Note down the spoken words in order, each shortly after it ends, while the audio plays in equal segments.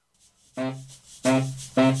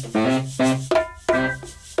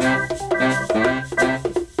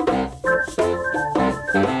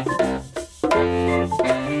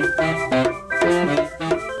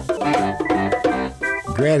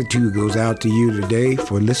Gratitude goes out to you today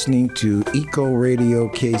for listening to Eco Radio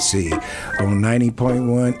KC on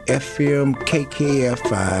 90.1 FM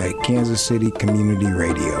KKFI, Kansas City Community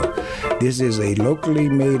Radio. This is a locally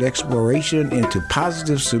made exploration into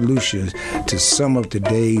positive solutions to some of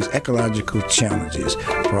today's ecological challenges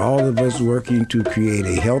for all of us working to create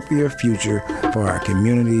a healthier future for our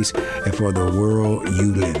communities and for the world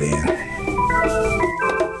you live in.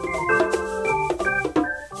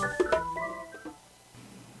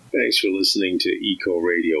 Thanks for listening to Eco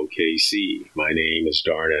Radio KC. My name is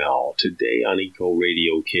Darnell. Today on Eco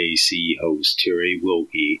Radio KC, host Terry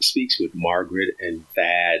Wilkie speaks with Margaret and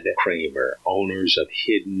Thad Kramer, owners of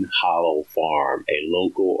Hidden Hollow Farm, a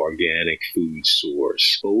local organic food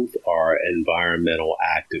source. Both are environmental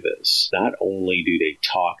activists. Not only do they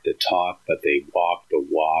talk the talk, but they walk the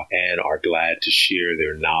walk and are glad to share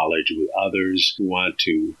their knowledge with others who want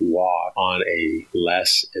to walk on a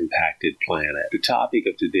less impacted planet. The topic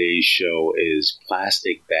of today's show is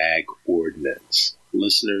plastic bag ordinance.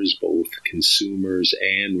 Listeners, both consumers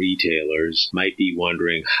and retailers, might be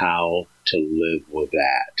wondering how to live with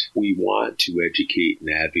that. We want to educate and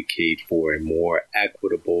advocate for a more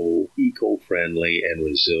equitable, eco-friendly, and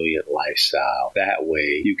resilient lifestyle. That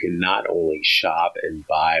way, you can not only shop and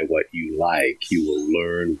buy what you like, you will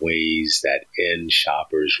learn ways that end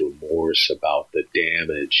shoppers' remorse about the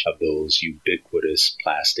damage of those ubiquitous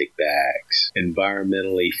plastic bags.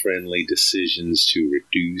 Environmentally friendly decisions to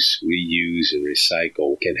reduce, reuse, and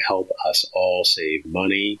recycle can help us all save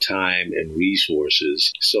money, time, and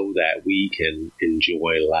resources so that we can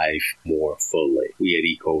enjoy life more fully. We at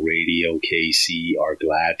Eco Radio KC are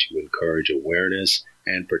glad to encourage awareness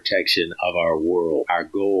and protection of our world. Our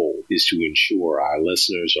goal is to ensure our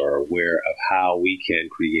listeners are aware of how we can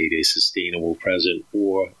create a sustainable present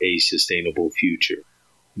for a sustainable future.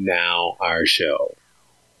 Now, our show.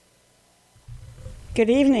 Good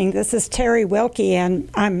evening. This is Terry Wilkie, and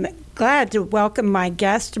I'm glad to welcome my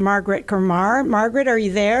guest, Margaret Kramer. Margaret, are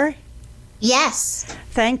you there? Yes.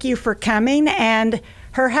 Thank you for coming. And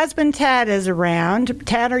her husband, Tad, is around.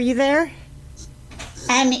 Tad, are you there?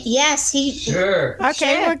 Yes, Sure. Okay,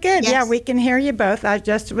 Sure. well, good. Yes. Yeah, we can hear you both. I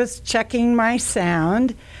just was checking my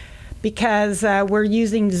sound because we're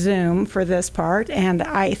using Zoom for this part, and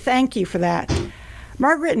I thank you for that.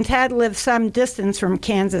 Margaret and Tad live some distance from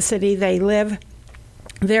Kansas City. They're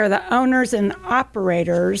the owners and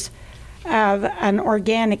operators of an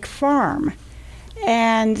organic farm.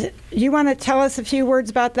 And you want to tell us a few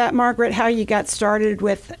words about that, Margaret, how you got started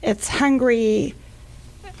with It's Hungry...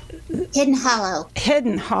 Hidden Hollow.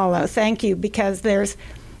 Hidden Hollow, thank you, because there's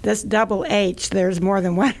this double H, there's more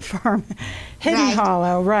than one farm. Hidden Right.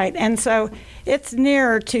 Hollow, right. And so it's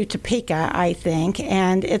nearer to Topeka, I think,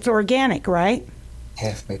 and it's organic, right?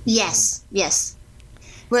 Yes.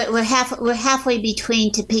 We're halfway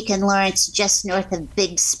between Topeka and Lawrence, just north of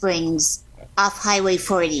Big Springs, off Highway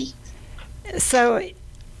 40. So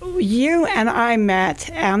you and I met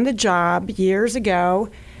on the job years ago.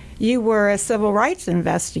 You were a civil rights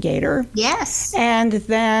investigator. Yes. And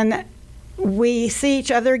then we see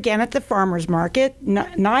each other again at the farmer's market,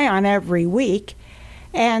 nigh on every week.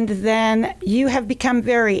 And then you have become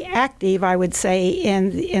very active, I would say, in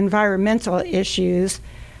the environmental issues,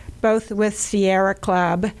 both with Sierra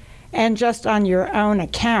Club and just on your own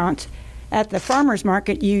account. At the farmer's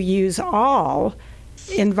market, you use all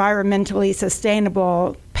environmentally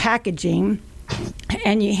sustainable packaging,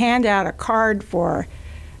 and you hand out a card for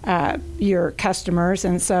your customers,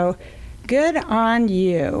 and so good on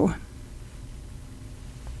you.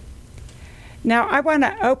 Now, I want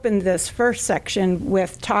to open this first section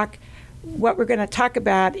with what we're going to talk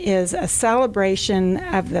about is a celebration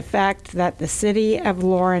of the fact that the city of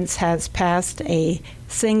Lawrence has passed a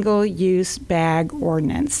single-use bag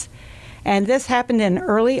ordinance. And this happened in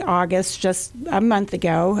early August, just a month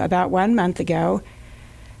ago, about 1 month ago.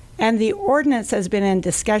 And the ordinance has been in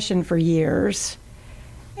discussion for years.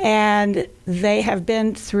 And they have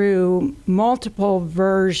been through multiple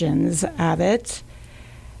versions of it.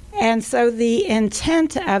 And so the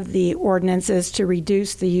intent of the ordinance is to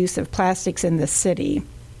reduce the use of plastics in the city.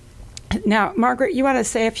 Now, Margaret, you want to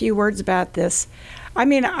say a few words about this? I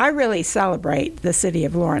mean, I really celebrate the city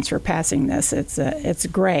of Lawrence for passing this. It's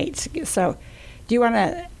great. So do you want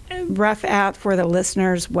to rough out for the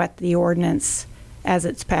listeners what the ordinance, as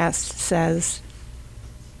it's passed, says?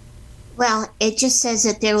 Well, it just says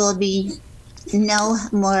that there will be no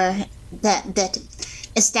more, that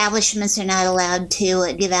establishments are not allowed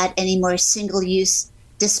to give out any more single-use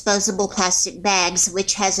disposable plastic bags,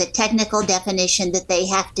 which has a technical definition that they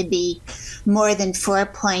have to be more than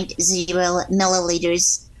 4.0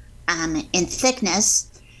 milliliters in thickness.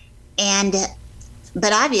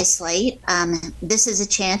 But obviously, this is a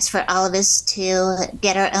chance for all of us to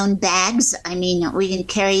get our own bags. I mean, we can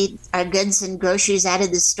carry our goods and groceries out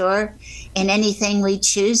of the store in anything we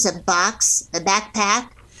choose, a box, a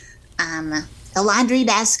backpack, a laundry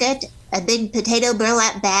basket, a big potato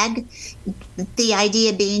burlap bag. The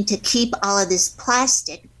idea being to keep all of these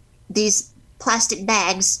plastic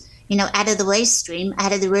bags, out of the waste stream,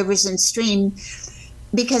 out of the rivers and stream,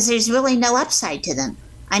 because there's really no upside to them.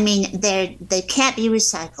 I mean, they can't be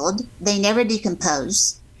recycled. They never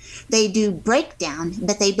decompose. They do break down,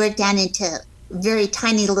 but they break down into very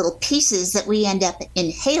tiny little pieces that we end up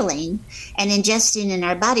inhaling and ingesting in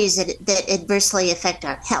our bodies that adversely affect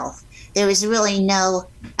our health. There is really no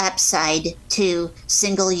upside to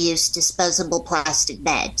single-use disposable plastic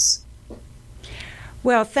bags.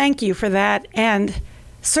 Well, thank you for that. And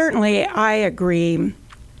certainly I agree,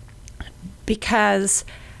 because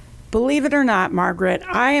believe it or not, Margaret,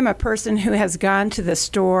 I am a person who has gone to the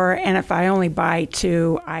store, and if I only buy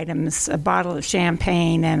 2 items, a bottle of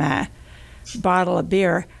champagne and a bottle of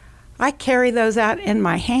beer, I carry those out in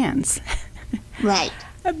my hands. Right.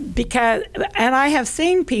 And I have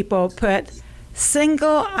seen people put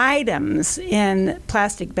single items in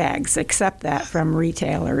plastic bags, accept that from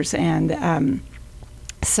retailers. And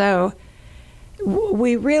so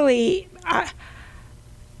we really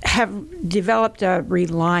have developed a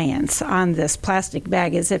reliance on this plastic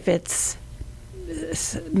bag as if it's,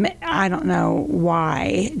 I don't know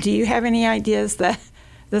why. Do you have any ideas, the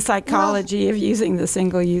psychology of using the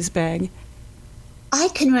single-use bag? I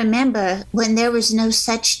can remember when there was no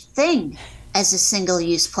such thing as a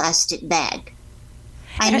single-use plastic bag.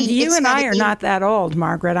 I mean, you and I are not that old,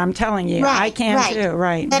 Margaret. I'm telling you. Right, I can too,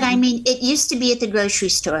 right. But I mean, it used to be at the grocery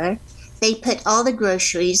store. They put all the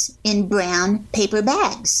groceries in brown paper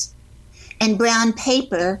bags. And brown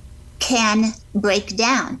paper can break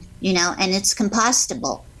down, and it's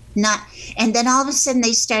compostable. And then all of a sudden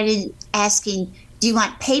they started asking, do you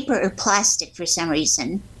want paper or plastic for some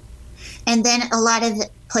reason? And then a lot of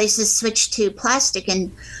places switched to plastic.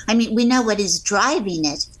 And I mean, we know what is driving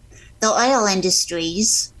it. The oil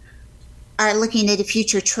industries are looking at a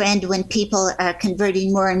future trend when people are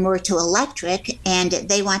converting more and more to electric, and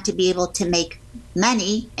they want to be able to make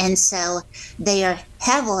money. And so they are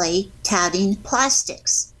heavily touting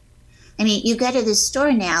plastics. I mean, you go to the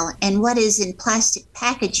store now, and what is in plastic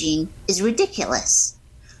packaging is ridiculous.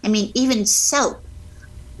 I mean, even soap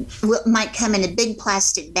might come in a big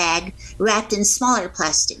plastic bag wrapped in smaller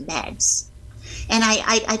plastic bags. And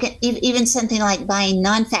I can, even something like buying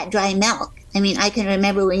non-fat dry milk. I mean, I can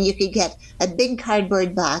remember when you could get a big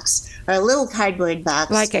cardboard box or a little cardboard box.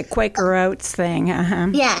 Like a Quaker Oats thing. Uh-huh.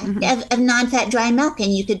 Yeah, of non-fat dry milk,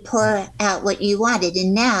 and you could pour out what you wanted.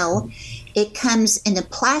 And now it comes in a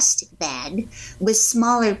plastic bag with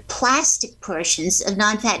smaller plastic portions of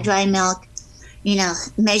non-fat dry milk,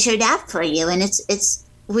 measured out for you. And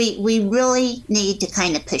we really need to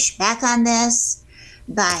kind of push back on this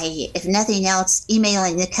by, if nothing else,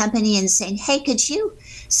 emailing the company and saying, hey, could you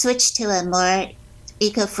switch to a more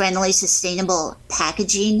eco-friendly, sustainable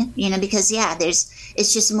packaging? Because,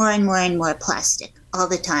 it's just more and more and more plastic all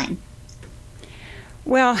the time.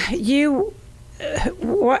 Well, you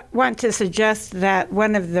want to suggest that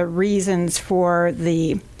one of the reasons for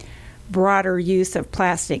the broader use of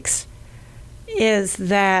plastics is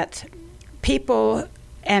that people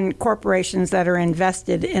and corporations that are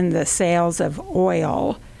invested in the sales of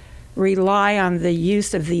oil rely on the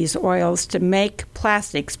use of these oils to make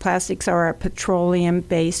plastics. Plastics are a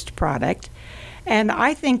petroleum-based product, and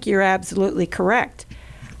I think you're absolutely correct.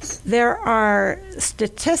 There are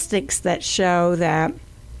statistics that show that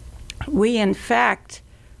the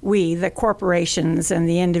corporations and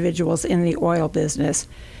the individuals in the oil business,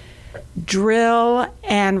 drill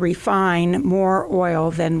and refine more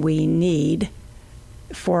oil than we need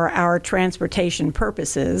for our transportation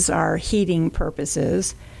purposes, our heating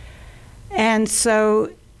purposes. And so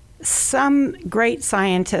some great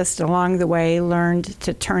scientists along the way learned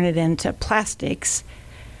to turn it into plastics.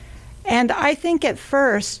 And I think at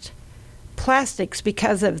first, plastics,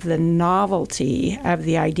 because of the novelty of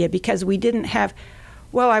the idea, because we didn't have,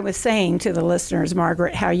 I was saying to the listeners,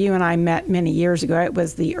 Margaret, how you and I met many years ago. It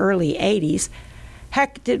was the early 80s.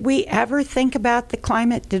 Heck, did we ever think about the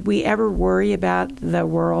climate? Did we ever worry about the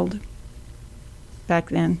world back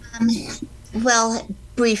then?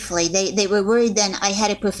 Briefly. They were worried then. I had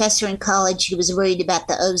a professor in college who was worried about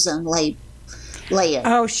the ozone layer.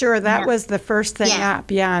 Oh, sure. That Yeah. was the first thing Yeah.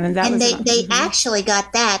 up. Yeah. And that And was they actually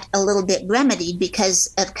got that a little bit remedied because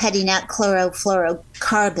of cutting out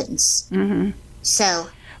chlorofluorocarbons. So,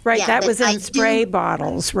 right. yeah, That but was in I spray do-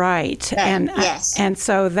 bottles. Right. Right, And yes. and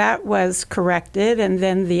so that was corrected. And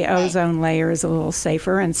then the ozone layer is a little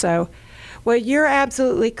safer. And so, well, you're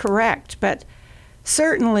absolutely correct. But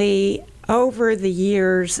certainly over the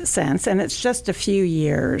years since, and it's just a few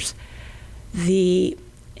years, the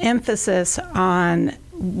emphasis on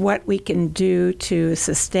what we can do to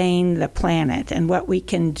sustain the planet and what we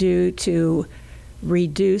can do to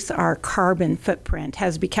reduce our carbon footprint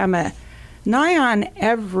has become a nigh on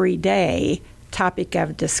everyday topic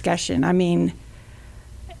of discussion. I mean,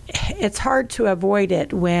 it's hard to avoid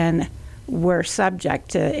it when we're subject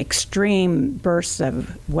to extreme bursts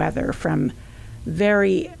of weather, from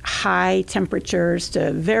very high temperatures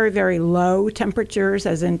to very, very low temperatures,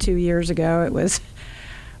 as in 2 years ago it was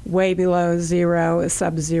way below zero,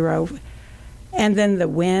 sub-zero, and then the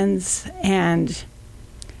winds. And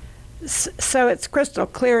so it's crystal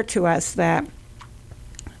clear to us that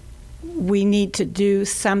we need to do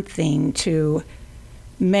something to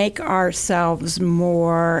make ourselves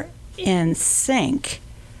more in sync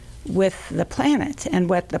with the planet and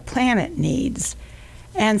what the planet needs.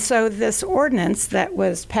 And so this ordinance that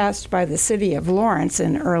was passed by the city of Lawrence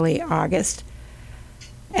in early August,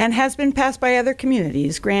 and has been passed by other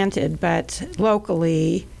communities, granted, but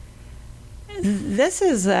locally, this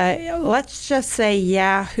is let's just say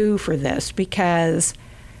Yahoo for this, because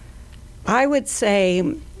I would say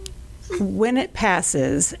when it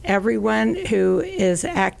passes, everyone who is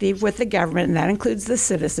active with the government, and that includes the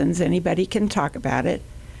citizens, anybody can talk about it,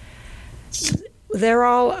 they're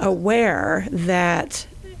all aware that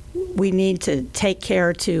we need to take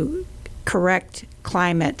care to correct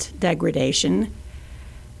climate degradation.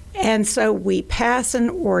 And so we pass an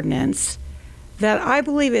ordinance that I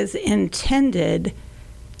believe is intended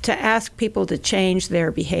to ask people to change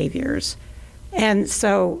their behaviors. And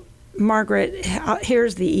so, Margaret,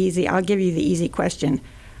 here's the easy, I'll give you the easy question.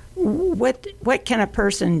 What can a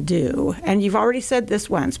person do? And you've already said this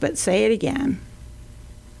once, but say it again.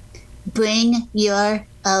 Bring your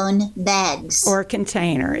own bags. Or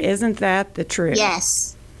container. Isn't that the truth?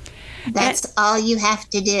 Yes. That's all you have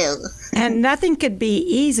to do. And nothing could be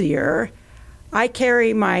easier. I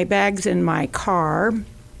carry my bags in my car.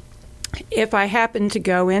 If I happen to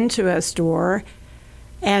go into a store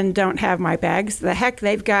and don't have my bags, the heck,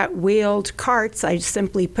 they've got wheeled carts. I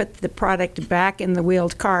simply put the product back in the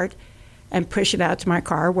wheeled cart and push it out to my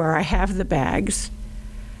car where I have the bags.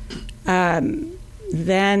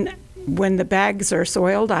 Then when the bags are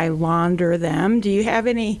soiled, I launder them. Do you have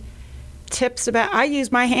any tips about? I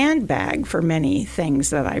use my handbag for many things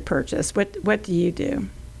that I purchase. What do you do?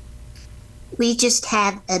 We just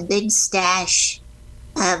have a big stash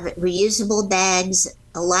of reusable bags.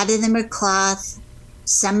 A lot of them are cloth.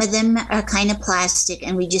 Some of them are kind of plastic,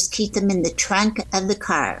 and we just keep them in the trunk of the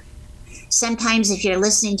car. Sometimes if you're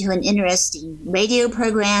listening to an interesting radio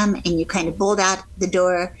program and you kind of bolt out the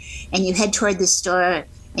door and you head toward the store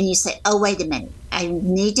and you say, oh, wait a minute, I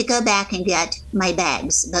need to go back and get my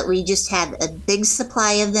bags. But we just have a big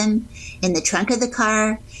supply of them in the trunk of the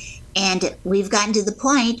car. And we've gotten to the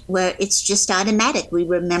point where it's just automatic. We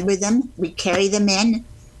remember them, we carry them in,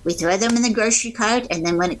 we throw them in the grocery cart, and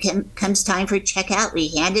then when it comes time for checkout,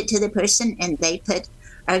 we hand it to the person and they put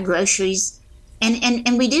our groceries.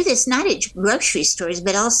 And we do this not at grocery stores,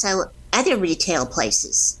 but also other retail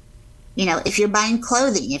places. You know, if you're buying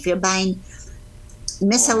clothing, if you're buying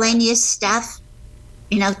miscellaneous stuff,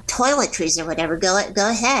 you know, toiletries or whatever, go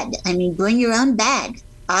ahead. I mean, bring your own bag,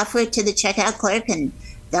 offer it to the checkout clerk, and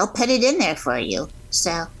they'll put it in there for you.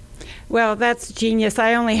 So, well, that's genius.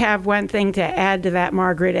 I only have one thing to add to that,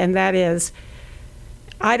 Margaret, and that is,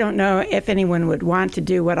 I don't know if anyone would want to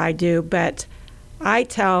do what I do, but I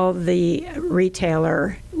tell the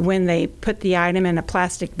retailer when they put the item in a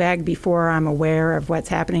plastic bag before I'm aware of what's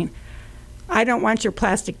happening, I don't want your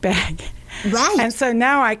plastic bag. right. And so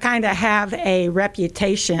now I kind of have a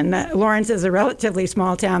reputation. Lawrence is a relatively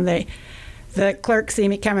small town. The clerks see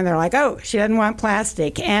me coming, they're like, oh, she doesn't want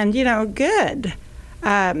plastic. And, you know, good.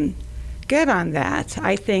 Good on that.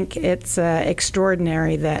 I think it's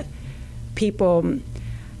extraordinary that people,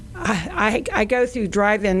 I go through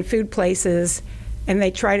drive-in food places and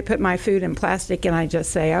they try to put my food in plastic, and I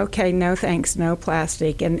just say, okay, no thanks, no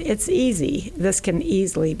plastic. And it's easy. This can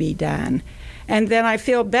easily be done. And then I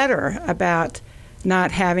feel better about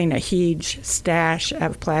not having a huge stash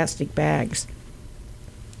of plastic bags.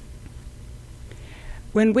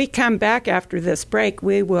 When we come back after this break,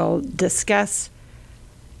 we will discuss,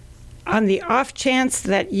 on the off chance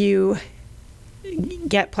that you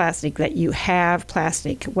get plastic, that you have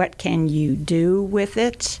plastic. What can you do with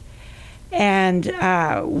it? And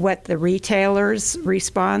what the retailer's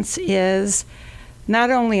response is, not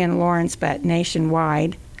only in Lawrence but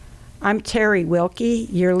nationwide. I'm Terry Wilkie.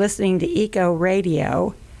 You're listening to Eco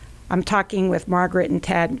Radio. I'm talking with Margaret and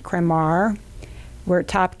Tad Cremar. We're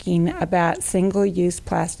talking about single-use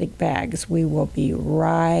plastic bags. We will be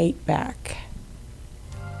right back.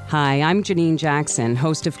 Hi, I'm Janine Jackson,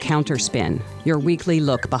 host of Counterspin, your weekly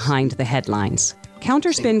look behind the headlines.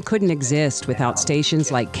 Counterspin couldn't exist without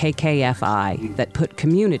stations like KKFI that put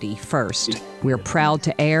community first. We're proud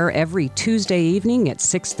to air every Tuesday evening at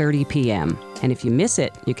 6:30 p.m. And if you miss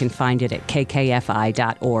it, you can find it at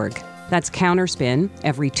kkfi.org. That's Counterspin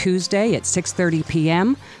every Tuesday at 6:30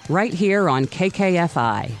 p.m. right here on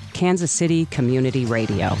KKFI, Kansas City Community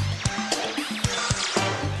Radio.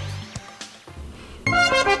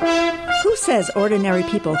 Who says ordinary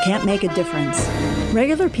people can't make a difference?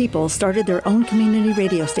 Regular people started their own community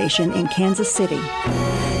radio station in Kansas City.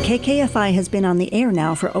 KKFI has been on the air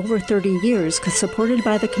now for over 30 years, supported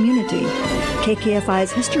by the community.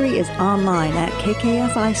 KKFI's history is online at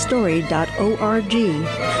kkfistory.org.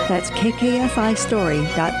 That's kkfistory.org.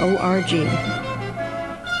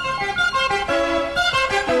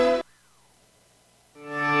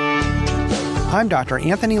 I'm Dr.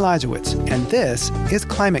 Anthony Lizowitz, and this is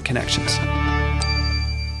Climate Connections.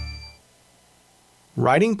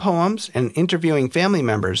 Writing poems and interviewing family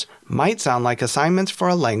members might sound like assignments for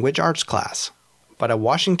a language arts class, but a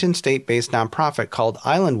Washington state-based nonprofit called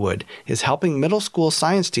Islandwood is helping middle school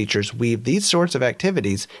science teachers weave these sorts of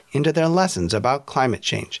activities into their lessons about climate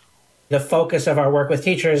change. The focus of our work with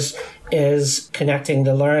teachers is connecting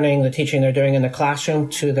the learning, the teaching they're doing in the classroom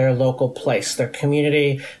to their local place, their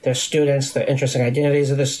community, their students, the interests and identities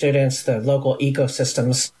of the students, the local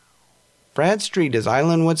ecosystems. Brad Street is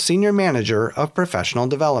Islandwood's Senior Manager of Professional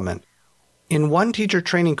Development. In one teacher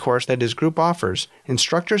training course that his group offers,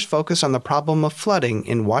 instructors focus on the problem of flooding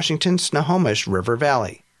in Washington's Snohomish River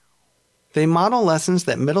Valley. They model lessons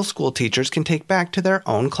that middle school teachers can take back to their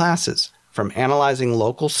own classes, from analyzing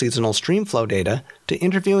local seasonal stream flow data to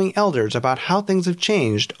interviewing elders about how things have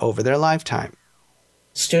changed over their lifetime.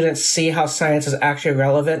 Students see how science is actually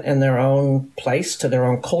relevant in their own place, to their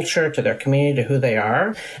own culture, to their community, to who they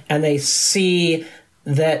are, and they see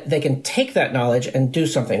that they can take that knowledge and do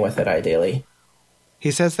something with it, ideally.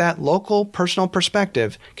 He says that local, personal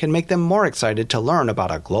perspective can make them more excited to learn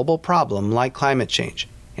about a global problem like climate change,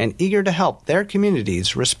 and eager to help their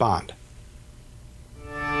communities respond.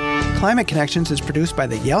 Climate Connections is produced by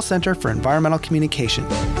the Yale Center for Environmental Communication.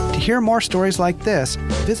 To hear more stories like this,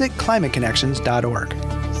 visit climateconnections.org.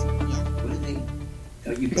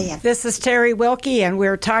 This is Terry Wilkie, and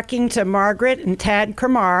we're talking to Margaret and Tad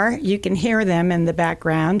Cremar. You can hear them in the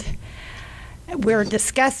background. We're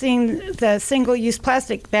discussing the single-use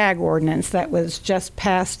plastic bag ordinance that was just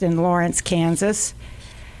passed in Lawrence, Kansas.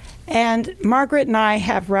 And Margaret and I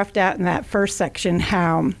have roughed out in that first section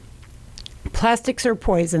how plastics are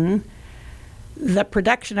poison. The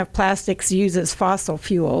production of plastics uses fossil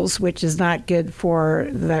fuels, which is not good for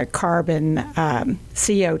the carbon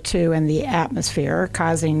CO2 in the atmosphere,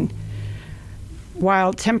 causing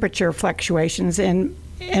wild temperature fluctuations. In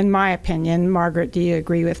my opinion, Margaret, do you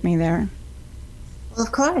agree with me there? Well,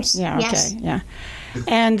 of course. Yeah. Okay. Yes. Yeah.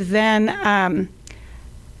 And then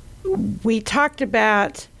we talked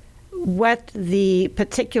about what the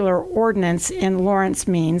particular ordinance in Lawrence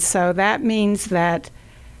means. So that means that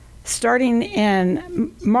starting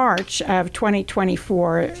in March of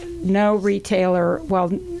 2024, no retailer,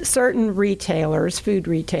 well, certain retailers, food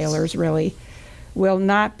retailers really, will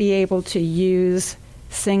not be able to use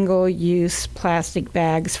single-use plastic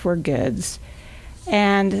bags for goods.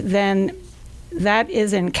 And then that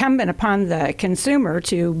is incumbent upon the consumer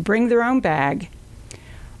to bring their own bag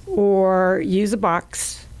or use a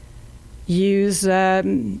box, use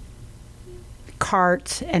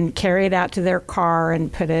cart and carry it out to their car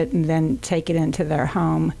and put it and then take it into their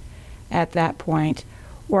home at that point,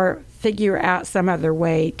 or figure out some other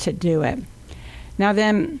way to do it. Now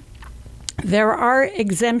then, there are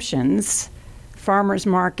exemptions, farmers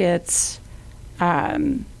markets,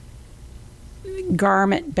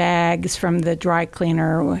 garment bags from the dry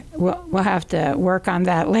cleaner. We'll have to work on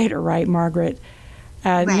that later, right, Margaret?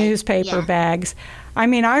 Right. Newspaper bags. I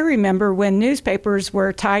mean, I remember when newspapers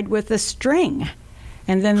were tied with a string,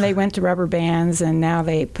 and then they went to rubber bands, and now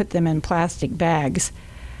they put them in plastic bags.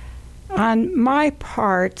 On my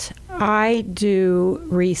part, I do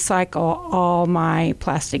recycle all my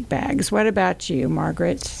plastic bags. What about you,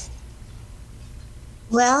 Margaret?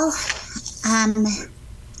 Well,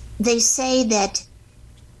 they say that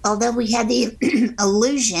although we had the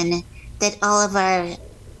illusion that all of our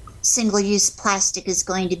single-use plastic is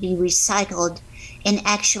going to be recycled, in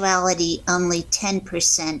actuality, only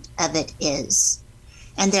 10% of it is.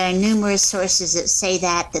 And there are numerous sources that say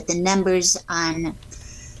that the numbers on,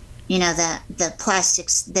 the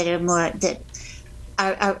plastics that are more, that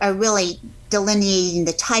are really delineating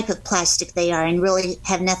the type of plastic they are and really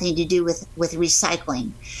have nothing to do with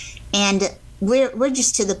recycling. And we're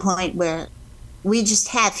just to the point where we just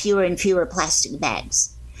have fewer and fewer plastic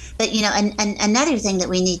bags. But, and another thing that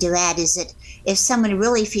we need to add is that if someone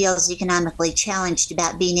really feels economically challenged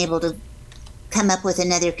about being able to come up with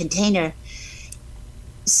another container,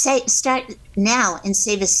 start now and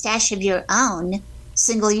save a stash of your own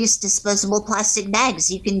single-use disposable plastic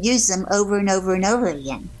bags. You can use them over and over and over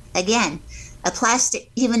again. Again,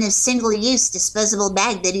 even a single-use disposable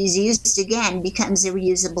bag that is used again becomes a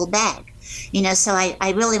reusable bag. So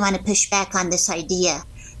I really want to push back on this idea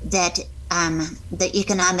that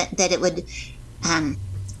that it would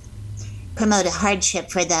promote a hardship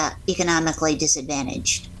for the economically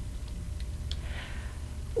disadvantaged.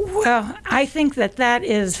 Well, I think that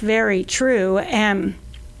is very true, and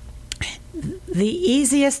the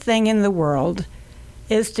easiest thing in the world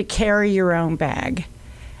is to carry your own bag.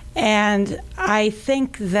 And I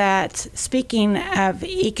think that, speaking of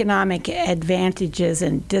economic advantages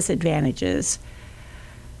and disadvantages,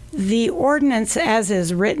 the ordinance as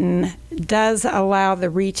is written does allow the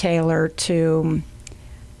retailer to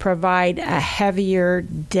provide a heavier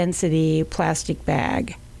density plastic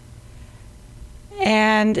bag.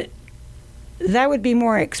 And that would be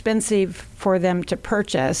more expensive for them to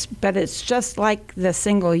purchase, but it's just like the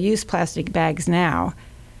single-use plastic bags now.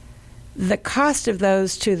 The cost of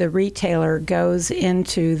those to the retailer goes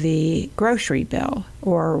into the grocery bill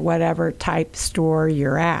or whatever type store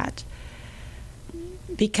you're at,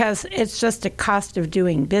 because it's just a cost of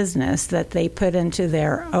doing business that they put into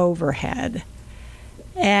their overhead.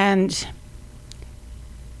 And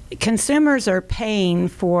consumers are paying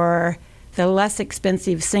for the less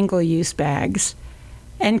expensive single-use bags,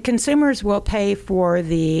 and consumers will pay for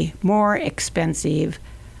the more expensive,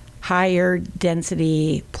 higher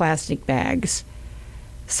density plastic bags.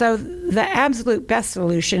 So the absolute best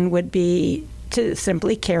solution would be to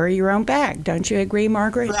simply carry your own bag. Don't you agree,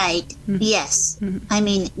 Margaret? Right. Mm-hmm. Yes. Mm-hmm. I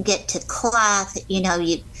mean, get to cloth.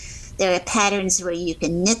 There are patterns where you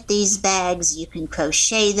can knit these bags, you can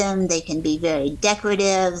crochet them, they can be very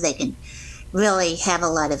decorative, they can really have a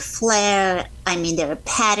lot of flair. I mean, there are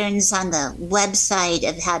patterns on the website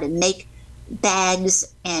of how to make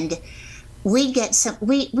bags, and we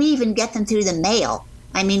even get them through the mail.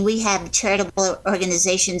 I mean, we have charitable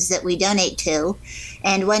organizations that we donate to,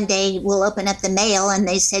 and one day we'll open up the mail and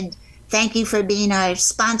they said, "Thank you for being our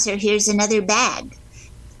sponsor. Here's another bag."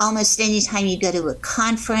 Almost any time you go to a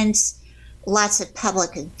conference, lots of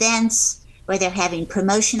public events where they're having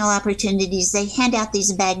promotional opportunities, they hand out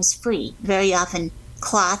these bags free, very often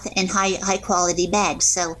cloth and high quality bags.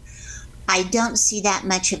 So I don't see that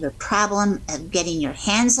much of a problem of getting your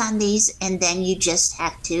hands on these, and then you just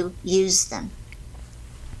have to use them.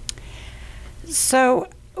 So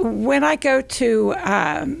when I go to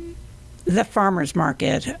the farmer's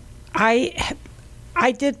market, I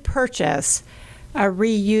did purchase a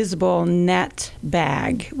reusable net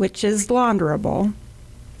bag, which is launderable.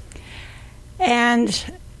 And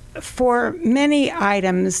for many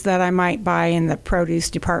items that I might buy in the produce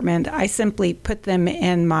department, I simply put them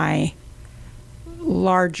in my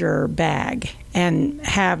larger bag and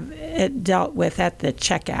have it dealt with at the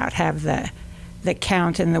checkout, have the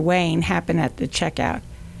count and the weighing happen at the checkout,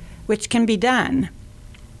 which can be done.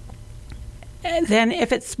 Then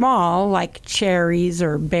if it's small, like cherries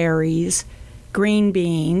or berries, green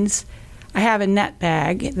beans, I have a net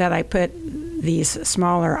bag that I put these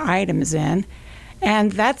smaller items in,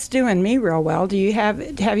 and that's doing me real well. Do you have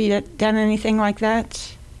you done anything like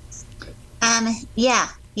that? Yeah,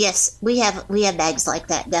 yes, we have bags like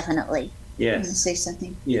that, definitely. Yes. You say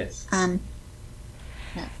something? Yes. And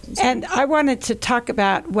I wanted to talk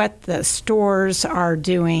about what the stores are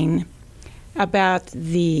doing about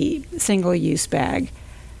the single-use bag.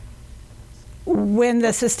 When the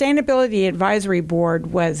Sustainability Advisory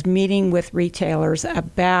Board was meeting with retailers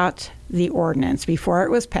about the ordinance before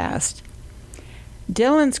it was passed,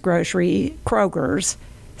 Dillon's Grocery, Kroger's,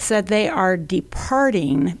 said they are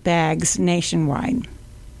departing bags nationwide.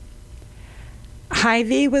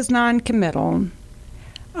 Hy-Vee was non-committal.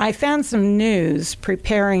 I found some news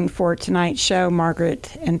preparing for tonight's show,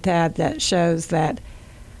 Margaret and Tad, that shows that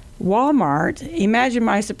Walmart, imagine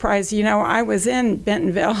my surprise, I was in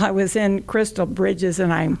Bentonville, I was in Crystal Bridges,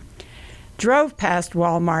 and I drove past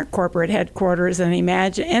Walmart corporate headquarters, and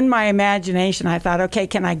in my imagination, I thought, okay,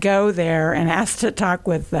 can I go there and ask to talk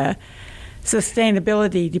with the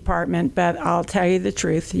sustainability department? But I'll tell you the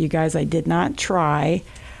truth, you guys, I did not try.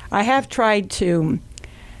 I have tried to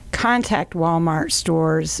contact Walmart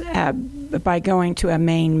stores by going to a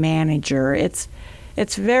main manager. It's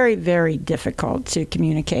very, very difficult to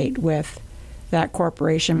communicate with that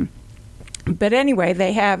corporation. But anyway,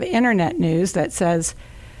 they have internet news that says,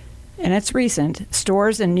 and it's recent,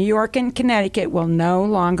 stores in New York and Connecticut will no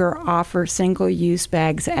longer offer single-use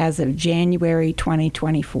bags as of January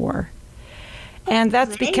 2024. And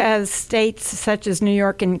that's because states such as New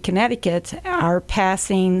York and Connecticut are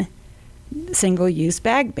passing single-use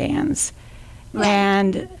bag bans. Right.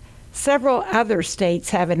 And several other states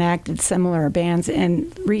have enacted similar bans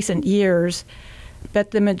in recent years,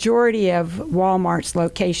 but the majority of Walmart's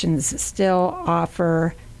locations still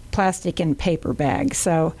offer plastic and paper bags.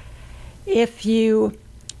 So if you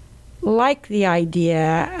like the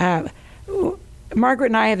idea, Margaret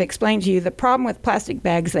and I have explained to you the problem with plastic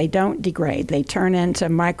bags, they don't degrade. They turn into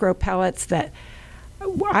micro pellets that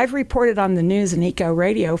I've reported on the news and Eco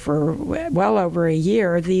Radio for well over a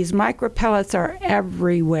year. These micro pellets are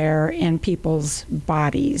everywhere in people's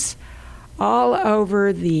bodies, all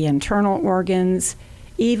over the internal organs,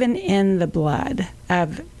 even in the blood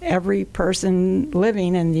of every person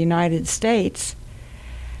living in the United States.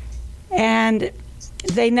 And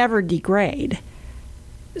they never degrade.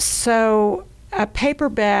 So a paper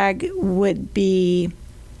bag would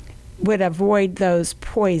avoid those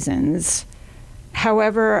poisons.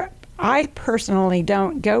 However, I personally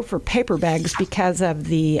don't go for paper bags because of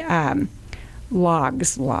the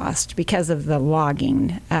logs lost, because of the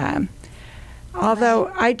logging.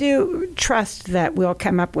 Although I do trust that we'll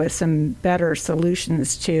come up with some better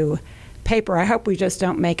solutions to paper. I hope we just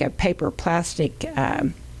don't make a paper plastic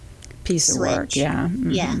piece of work. Yeah.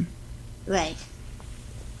 Mm-hmm. Yeah. Right.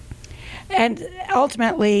 And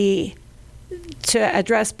ultimately, to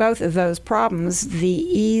address both of those problems, the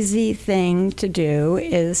easy thing to do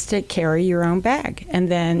is to carry your own bag. And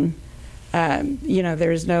then,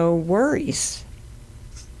 there's no worries.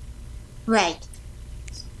 Right.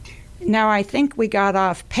 Now, I think we got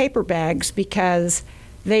off paper bags because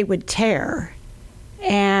they would tear.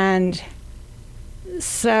 And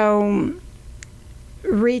so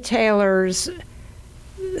retailers,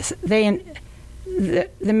 the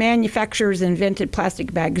manufacturers invented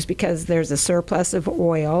plastic bags because there's a surplus of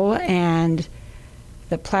oil, and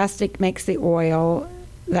the plastic makes the oil,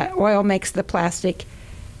 that oil makes the plastic,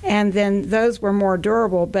 and then those were more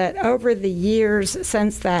durable. But over the years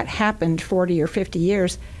since that happened, 40 or 50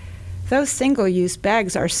 years, those single-use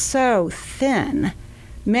bags are so thin.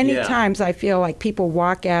 Many times I feel like people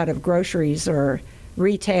walk out of groceries or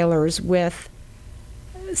retailers with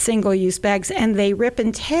single-use bags, and they rip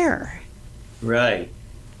and tear. Right.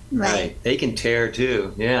 They can tear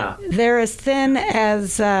too, yeah. They're as thin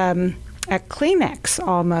as a Kleenex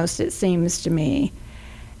almost, it seems to me.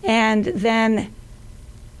 And then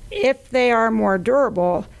if they are more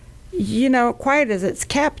durable, quiet as it's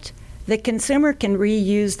kept, the consumer can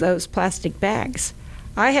reuse those plastic bags.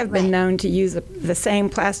 I have been known to use the same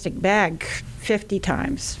plastic bag 50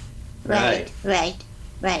 times. Right.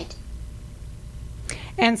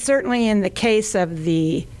 And certainly in the case of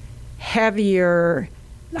the heavier,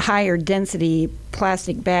 higher density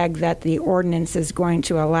plastic bag that the ordinance is going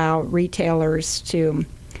to allow retailers to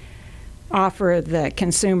offer the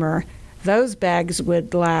consumer, those bags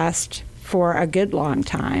would last for a good long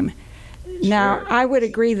time. Sure. Now, I would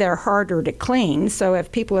agree they're harder to clean, so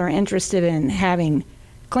if people are interested in having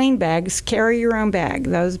clean bags, carry your own bag.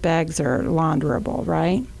 Those bags are launderable,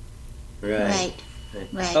 right? Right.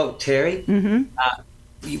 Oh, Terry? Mm-hmm.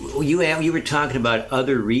 You were talking about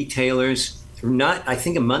other retailers. I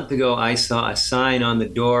think a month ago I saw a sign on the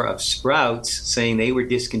door of Sprouts saying they were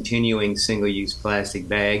discontinuing single-use plastic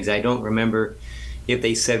bags. I don't remember if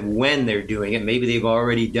they said when they're doing it. Maybe they've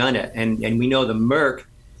already done it. And we know the Merck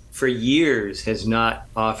for years has not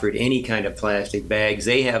offered any kind of plastic bags.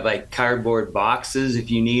 They have like cardboard boxes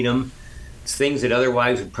if you need them. It's things that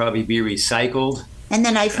otherwise would probably be recycled. And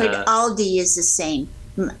then I've heard Aldi is the same.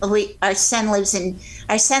 Our son lives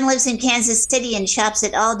in Kansas City and shops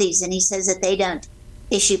at Aldi's, and he says that they don't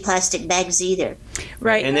issue plastic bags either.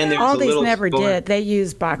 Right. And then there's Aldi's never did. They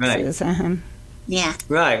use boxes. Right. Uh-huh. Yeah.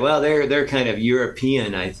 Right. Well, they're kind of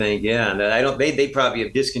European, I think. Yeah. I don't. They probably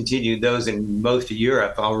have discontinued those in most of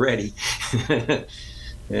Europe already.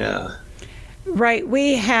 Yeah. Right.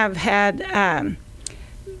 We have had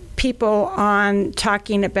people on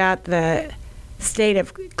talking about the state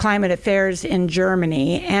of climate affairs in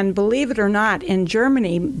Germany. And believe it or not, in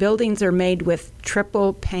Germany, buildings are made with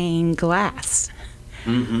triple pane glass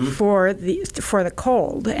for the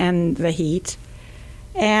cold and the heat.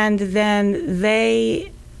 And then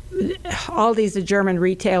Aldi's a German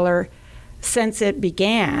retailer. Since it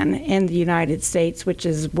began in the United States, which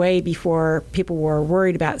is way before people were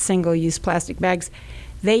worried about single-use plastic bags,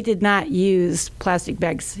 they did not use plastic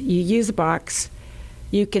bags. You use a box.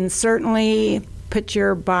 You can certainly put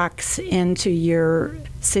your box into your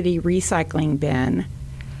city recycling bin.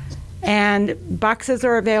 And boxes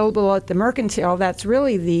are available at the Mercantile. That's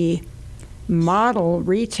really the model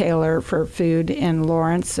retailer for food in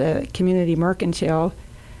Lawrence, Community Mercantile.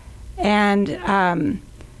 And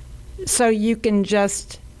so you can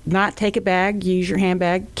just not take a bag, use your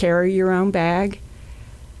handbag, carry your own bag.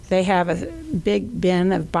 They have a big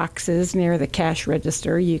bin of boxes near the cash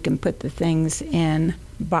register. You can put the things in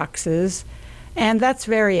boxes, and that's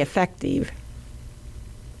very effective.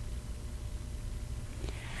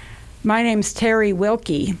 My name's Terry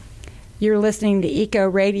Wilkie. You're listening to Eco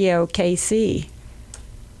Radio KC.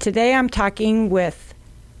 Today I'm talking with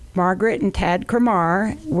Margaret and Tad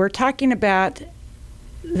Cremar. We're talking about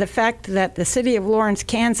the fact that the city of Lawrence,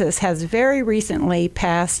 Kansas has very recently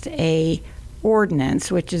passed a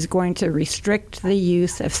ordinance which is going to restrict the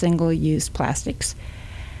use of single-use plastics.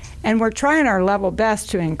 And we're trying our level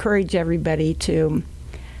best to encourage everybody to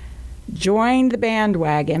join the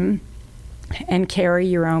bandwagon and carry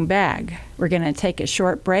your own bag. We're going to take a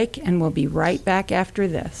short break and we'll be right back after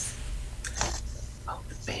this. Oh,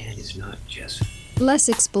 the band is not just... Let's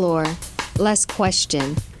explore, let's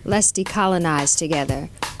question, let's decolonize together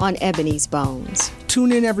on Ebony's Bones.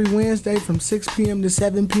 Tune in every Wednesday from 6 p.m. to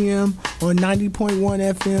 7 p.m. on 90.1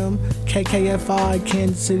 FM, KKFI,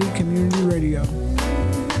 Kansas City Community Radio.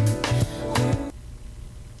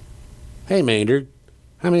 Hey, Maynard.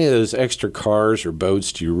 How many of those extra cars or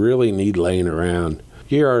boats do you really need laying around?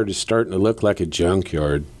 Your yard is starting to look like a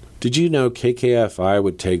junkyard. Did you know KKFI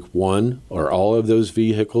would take one or all of those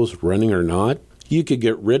vehicles, running or not? You could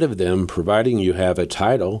get rid of them providing you have a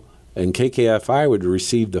title, and KKFI would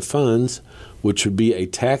receive the funds, which would be a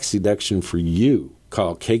tax deduction for you.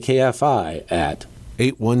 Call KKFI at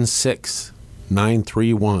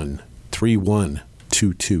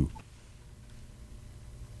 816-931-3122.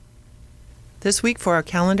 This week for our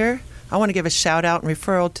calendar, I want to give a shout out and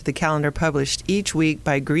referral to the calendar published each week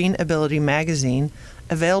by Green Ability Magazine,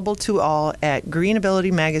 available to all at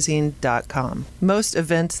greenabilitymagazine.com. Most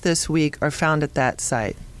events this week are found at that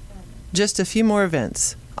site. Just a few more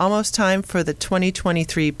events. Almost time for the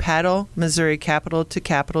 2023 Paddle Missouri Capital to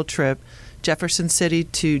Capital trip, Jefferson City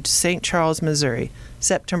to St. Charles, Missouri,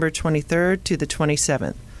 September 23rd to the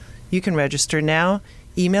 27th. You can register now.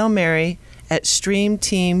 Email Mary at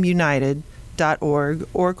streamteamunited.org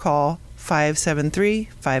or call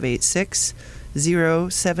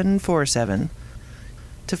 573-586-0747.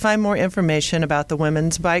 To find more information about the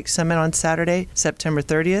Women's Bike Summit on Saturday, September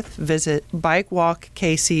 30th, visit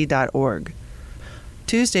bikewalkkc.org.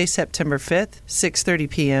 Tuesday, September 5th, 6:30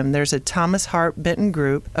 p.m., there's a Thomas Hart Benton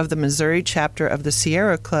group of the Missouri chapter of the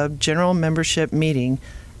Sierra Club General Membership Meeting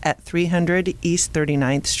at 300 East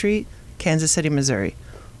 39th Street, Kansas City, Missouri.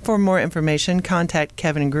 For more information, contact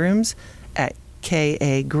Kevin Grooms at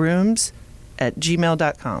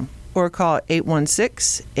kagrooms@gmail.com or call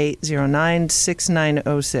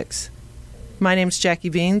 816-809-6906. My name's Jackie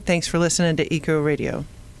Bean. Thanks for listening to Eco Radio.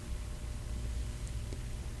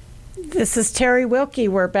 This is Terry Wilkie.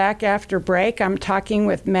 We're back after break. I'm talking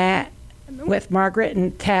with Margaret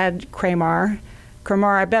and Tad Cremar.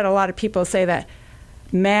 I bet a lot of people say that.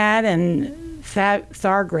 Matt and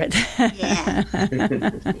Thargrit. Yeah.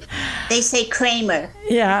 They say Kramer.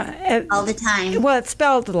 Yeah. All the time. Well, it's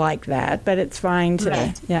spelled like that, but it's fine to,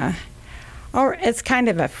 right. Yeah. Or it's kind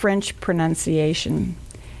of a French pronunciation.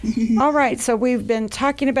 All right, so we've been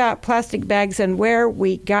talking about plastic bags, and where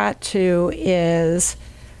we got to is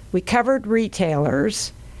we covered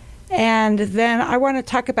retailers, and then I want to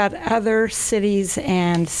talk about other cities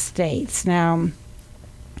and states. Now,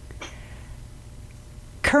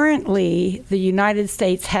 currently, the United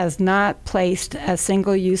States has not placed a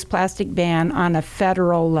single-use plastic ban on a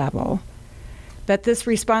federal level, but this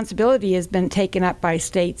responsibility has been taken up by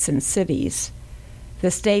states and cities.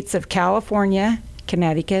 The states of California,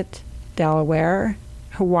 Connecticut, Delaware,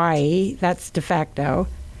 Hawaii, that's de facto,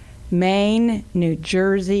 Maine, New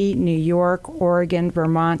Jersey, New York, Oregon,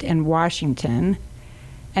 Vermont, and Washington,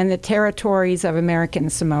 and the territories of American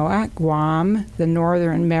Samoa, Guam, the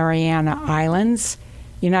Northern Mariana Islands,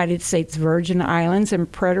 United States Virgin Islands, and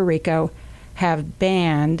Puerto Rico have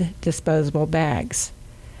banned disposable bags.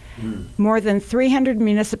 More than 300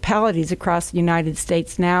 municipalities across the United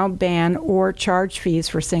States now ban or charge fees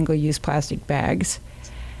for single-use plastic bags.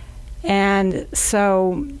 And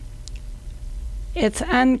so it's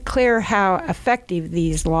unclear how effective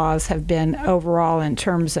these laws have been overall in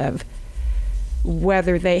terms of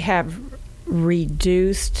whether they have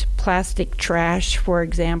reduced plastic trash, for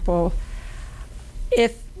example.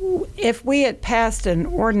 If we had passed an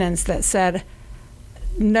ordinance that said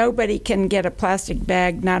nobody can get a plastic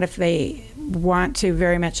bag, not if they want to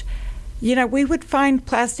very much, we would find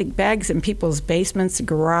plastic bags in people's basements,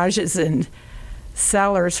 garages, and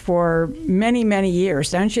cellars for many, many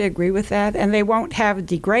years. Don't you agree with that? And they won't have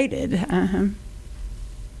degraded.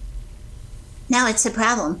 No, it's a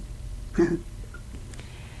problem.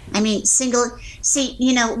 I mean,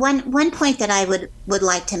 one point that I would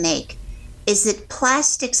like to make is that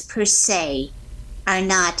plastics per se are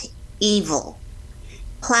not evil.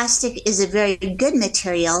 Plastic is a very good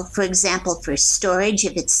material, for example, for storage.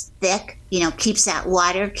 If it's thick, keeps out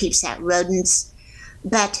water, keeps out rodents.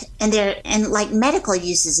 And like medical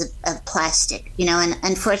uses of plastic, and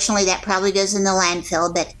unfortunately that probably goes in the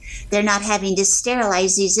landfill, but they're not having to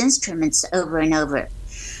sterilize these instruments over and over.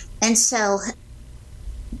 And so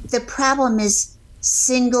the problem is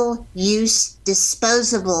single-use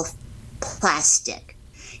disposable plastic,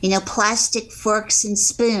 plastic forks and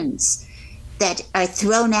spoons that are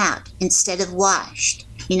thrown out instead of washed,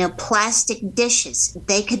 plastic dishes,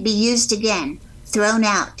 they could be used again, thrown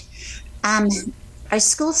out. Our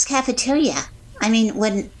school's cafeteria,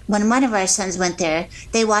 when one of our sons went there,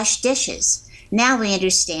 they washed dishes. Now we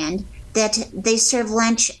understand that they serve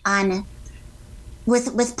lunch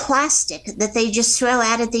with plastic that they just throw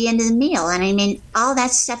out at the end of the meal. And all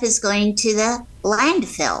that stuff is going to the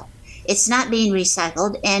landfill. It's not being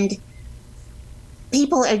recycled, and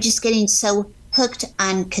people are just getting so hooked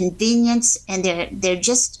on convenience, and they're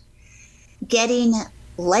just getting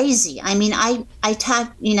lazy. I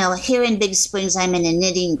talk, here in Big Springs, I'm in a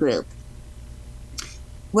knitting group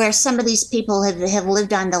where some of these people have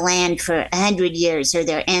lived on the land for 100 years, or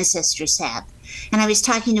their ancestors have. And I was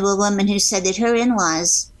talking to a woman who said that her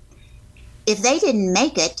in-laws, if they didn't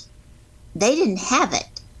make it, they didn't have it.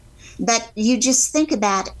 But you just think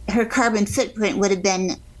about her carbon footprint would have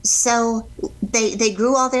been so, they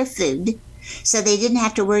grew all their food, so they didn't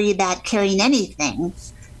have to worry about carrying anything,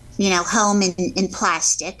 home in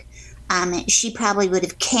plastic. She probably would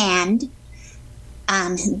have canned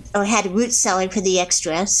or had a root cellar for the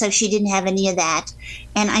extra, so she didn't have any of that.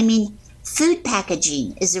 And food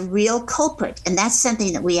packaging is a real culprit, and that's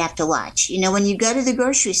something that we have to watch. When you go to the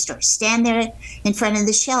grocery store, stand there in front of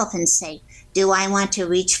the shelf and say, do I want to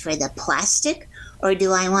reach for the plastic, or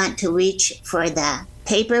do I want to reach for the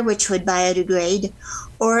paper, which would biodegrade,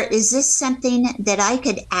 or is this something that I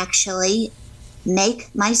could actually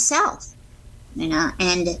make myself?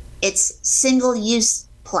 And it's single-use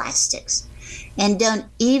plastics. And don't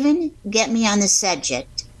even get me on the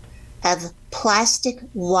subject of plastic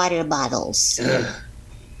water bottles.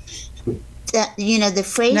 The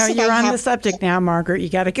phrase. No, you're on the subject now, Margaret. You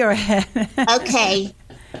got to go ahead. Okay.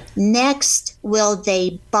 Next, will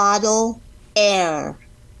they bottle air?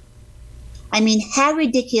 How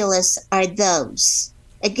ridiculous are those?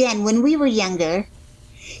 Again, when we were younger,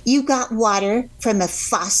 you got water from a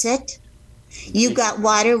faucet. You got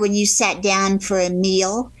water when you sat down for a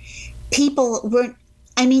meal. People weren't,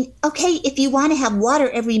 okay, if you want to have water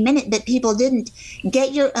every minute, but people didn't,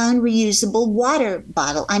 get your own reusable water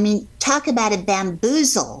bottle. Talk about a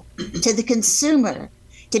bamboozle to the consumer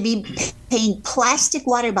to be paying plastic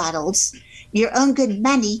water bottles, your own good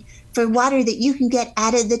money, for water that you can get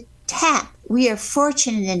out of the tap. We are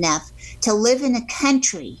fortunate enough to live in a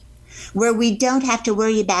country where we don't have to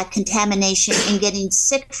worry about contamination and getting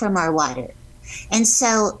sick from our water. And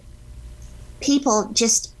so people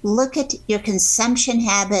just look at your consumption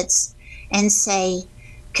habits and say,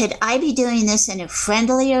 could I be doing this in a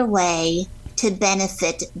friendlier way to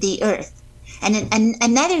benefit the earth? And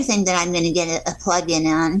another thing that I'm going to get a plug in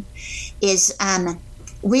on is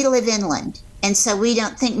we live inland, and so we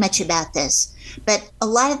don't think much about this. But a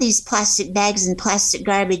lot of these plastic bags and plastic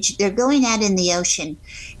garbage, they're going out in the ocean,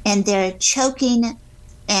 and they're choking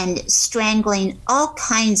and strangling all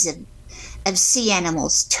kinds of sea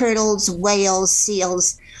animals, turtles, whales,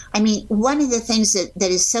 seals. One of the things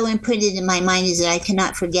that is so imprinted in my mind is that I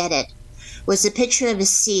cannot forget it, was a picture of a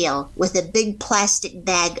seal with a big plastic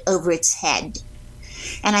bag over its head.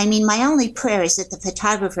 And my only prayer is that the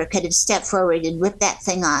photographer could have stepped forward and ripped that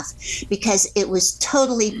thing off, because it was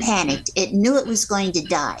totally panicked. It knew it was going to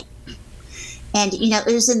die. And, it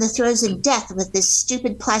was in the throes of death with this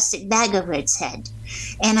stupid plastic bag over its head.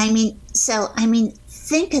 And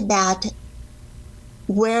think about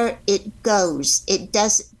where it goes.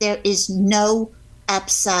 There is no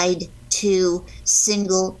upside to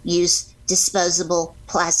single-use disposable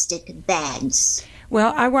plastic bags.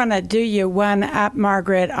 Well, I want to do you one up,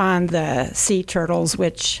 Margaret, on the sea turtles,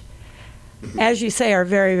 which, as you say, are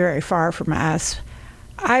very, very far from us.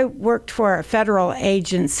 I worked for a federal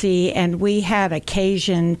agency, and we had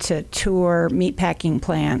occasion to tour meatpacking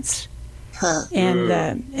plants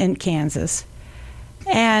in Kansas.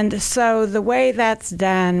 And so the way that's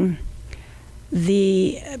done,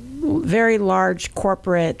 the very large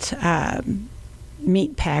corporate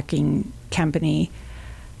meatpacking company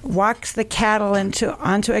walks the cattle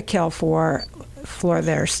onto a kill floor.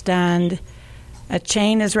 They're stunned. A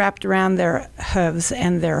chain is wrapped around their hooves,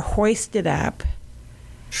 and they're hoisted up.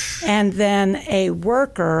 And then a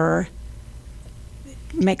worker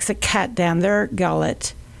makes a cut down their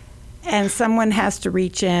gullet, and someone has to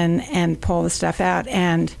reach in and pull the stuff out.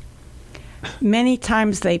 And many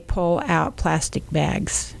times they pull out plastic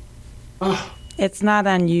bags. Oh. It's not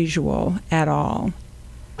unusual at all.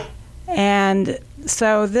 And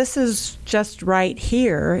so this is just right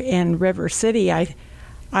here in River City.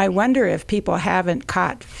 I wonder if people haven't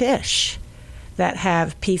caught fish that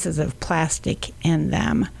have pieces of plastic in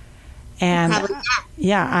them. And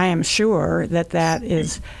yeah, I am sure that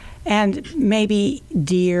is, and maybe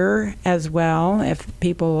deer as well, if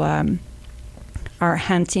people are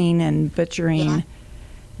hunting and butchering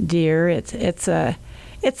deer. It's a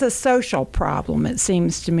social problem, it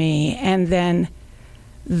seems to me. And then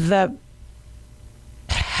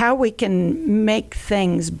how we can make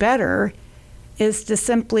things better is to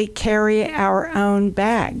simply carry our own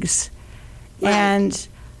bags. Right. And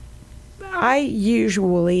I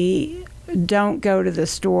usually don't go to the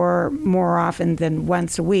store more often than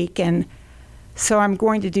once a week, and so I'm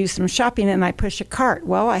going to do some shopping, and I push a cart.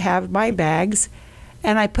 Well, I have my bags,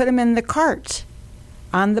 and I put them in the cart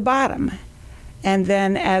on the bottom. And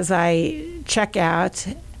then as I check out,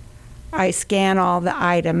 I scan all the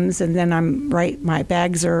items, and then my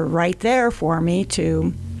bags are right there for me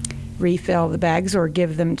to refill the bags or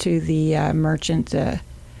give them to the merchant to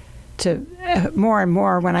more and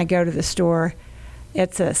more when I go to the store.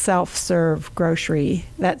 It's a self-serve grocery.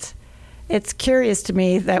 It's curious to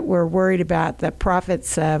me that we're worried about the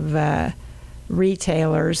profits of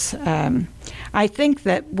retailers. I think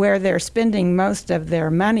that where they're spending most of their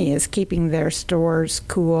money is keeping their stores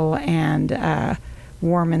cool and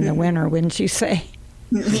warm in the winter, wouldn't you say?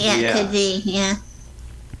 Yeah, it could be, yeah.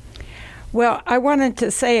 Well, I wanted to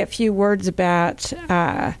say a few words about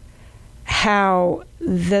how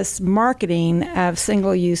this marketing of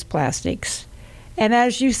single-use plastics, and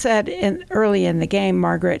as you said early in the game,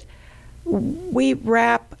 Margaret, we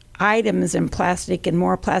wrap items in plastic and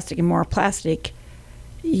more plastic and more plastic.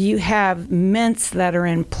 You have mints that are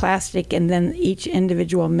in plastic, and then each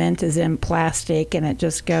individual mint is in plastic, and it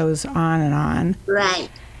just goes on and on. Right.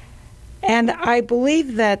 And I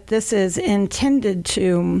believe that this is intended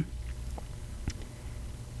to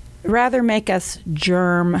rather make us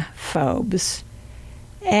germ phobes.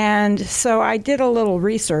 And so I did a little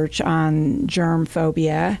research on germ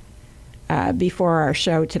phobia before our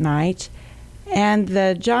show tonight. And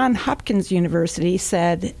the Johns Hopkins University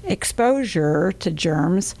said exposure to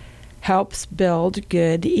germs helps build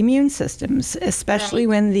good immune systems, especially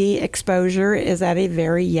when the exposure is at a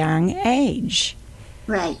very young age.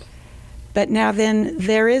 Right. But now then,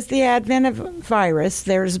 there is the advent of virus.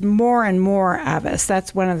 There's more and more of us.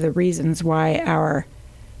 That's one of the reasons why our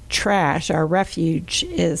trash, our refuge,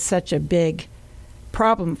 is such a big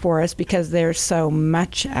problem for us, because there's so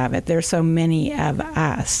much of it. There's so many of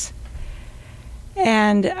us.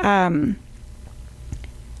 And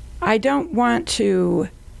I don't want to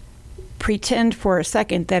pretend for a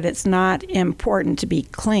second that it's not important to be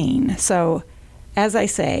clean. So, as I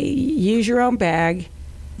say, use your own bag.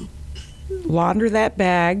 Launder that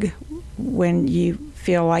bag when you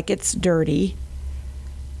feel like it's dirty.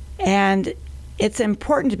 And it's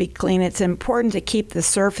important to be clean. It's important to keep the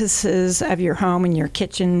surfaces of your home and your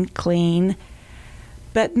kitchen clean,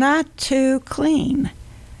 but not too clean.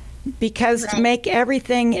 Because to make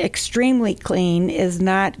everything extremely clean is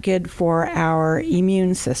not good for our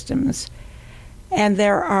immune systems. And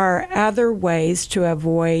there are other ways to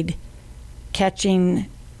avoid catching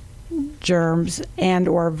germs and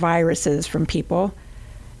or viruses from people.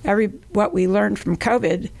 What we learned from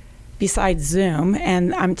COVID, besides Zoom,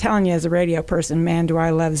 and I'm telling you as a radio person, man, do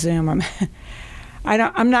I love Zoom.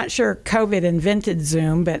 I'm not sure COVID invented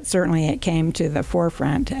Zoom, but certainly it came to the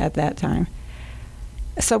forefront at that time.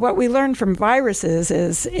 So what we learned from viruses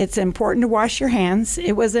is it's important to wash your hands.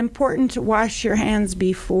 It was important to wash your hands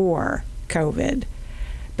before COVID.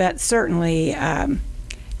 but certainly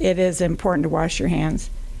it is important to wash your hands.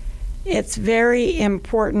 It's very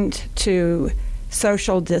important to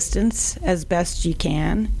social distance as best you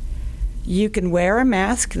can. You can wear a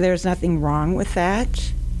mask. There's nothing wrong with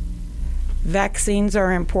that. Vaccines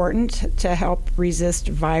are important to help resist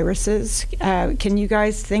viruses. Can you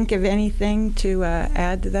guys think of anything to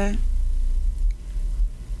add to that?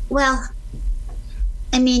 Well,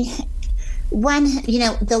 I mean,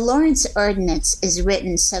 the Lawrence Ordinance is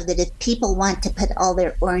written so that if people want to put all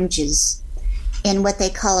their oranges in what they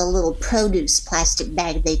call a little produce plastic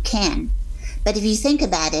bag, they can. But if you think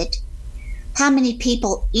about it, how many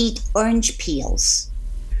people eat orange peels?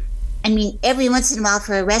 I mean, every once in a while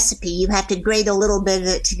for a recipe, you have to grate a little bit of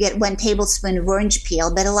it to get 1 tablespoon of orange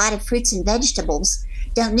peel, but a lot of fruits and vegetables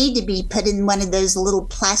don't need to be put in one of those little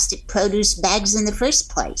plastic produce bags in the first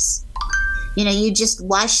place. You just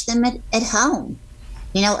wash them at home.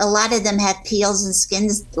 A lot of them have peels and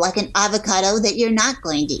skins like an avocado that you're not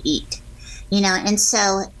going to eat. And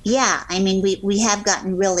so, yeah, I mean, we have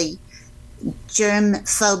gotten really germ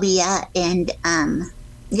phobia, and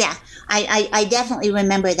I definitely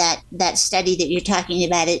remember that study that you're talking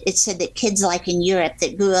about. It said that kids like in Europe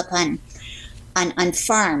that grew up on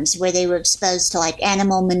farms where they were exposed to like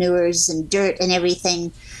animal manures and dirt and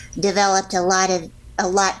everything developed a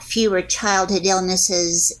lot fewer childhood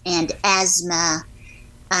illnesses and asthma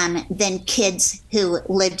than kids who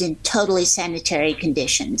lived in totally sanitary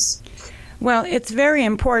conditions. Well, it's very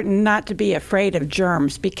important not to be afraid of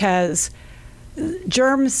germs, because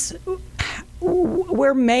germs,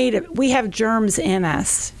 we have germs in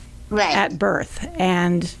us at birth,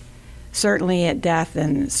 and certainly at death,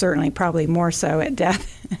 and certainly probably more so at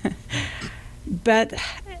death. But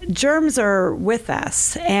germs are with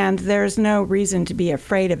us, and there's no reason to be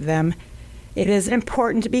afraid of them. It is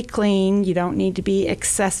important to be clean. You don't need to be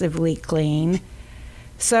excessively clean.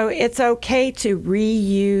 So it's okay to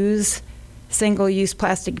reuse single-use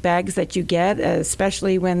plastic bags that you get,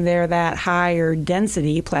 especially when they're that higher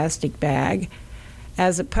density plastic bag,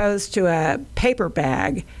 as opposed to a paper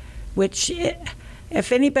bag, which,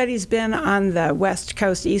 if anybody's been on the West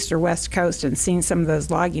Coast, East or West Coast, and seen some of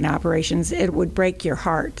those logging operations, it would break your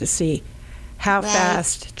heart to see how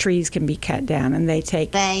fast trees can be cut down, and they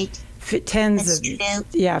take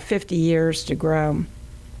 50 years to grow.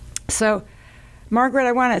 So, Margaret,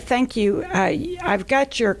 I want to thank you. I've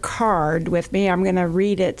got your card with me. I'm going to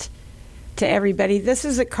read it to everybody. This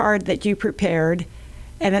is a card that you prepared,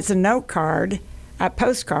 and it's a note card, a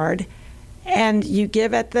postcard, and you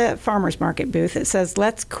give at the farmer's market booth. It says,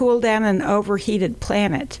 "Let's cool down an overheated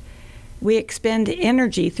planet. We expend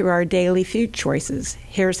energy through our daily food choices.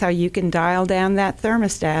 Here's how you can dial down that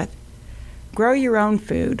thermostat. Grow your own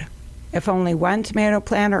food, if only 1 tomato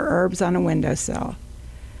plant or herbs on a windowsill.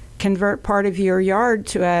 Convert part of your yard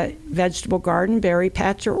to a vegetable garden, berry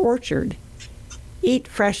patch, or orchard. Eat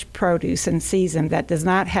fresh produce in season that does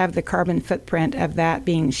not have the carbon footprint of that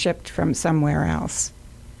being shipped from somewhere else.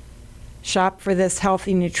 Shop for this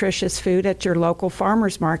healthy, nutritious food at your local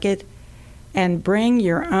farmer's market, and bring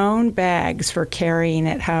your own bags for carrying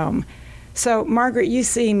it home." So, Margaret, you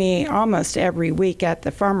see me almost every week at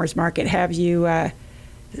the farmer's market. Have you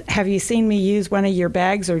seen me use one of your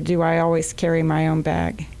bags, or do I always carry my own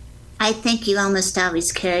bag? I think you almost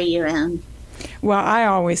always carry your own. Well, I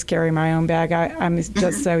always carry my own bag. I'm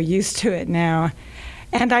just so used to it now.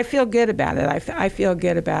 And I feel good about it. I feel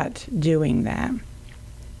good about doing that.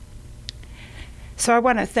 So I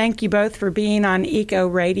want to thank you both for being on Eco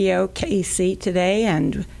Radio KC today.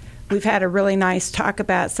 And we've had a really nice talk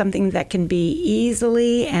about something that can be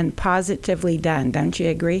easily and positively done. Don't you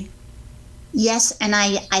agree? Yes, and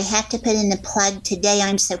I have to put in a plug today.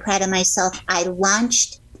 I'm so proud of myself. I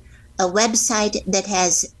launched a website that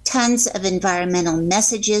has tons of environmental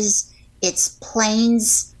messages. It's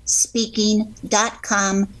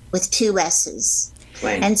plainspeaking.com with 2 S's.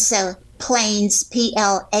 Plains. And so Plains,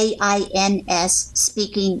 Plains,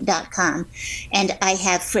 speaking.com. And I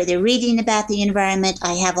have further reading about the environment.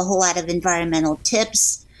 I have a whole lot of environmental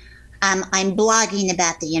tips. I'm blogging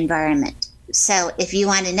about the environment. So if you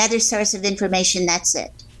want another source of information, that's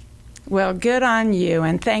it. Well, good on you,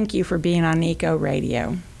 and thank you for being on Eco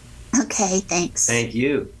Radio. Okay, thanks. Thank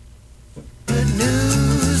you. Good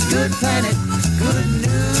news, good planet, good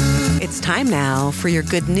news. It's time now for your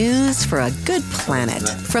good news for a good planet.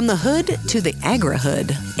 From the hood to the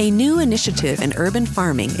agri-hood, a new initiative in urban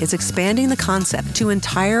farming is expanding the concept to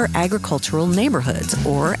entire agricultural neighborhoods,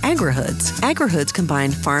 or agri-hoods. Agri-hoods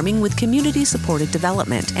combine farming with community-supported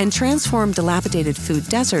development and transform dilapidated food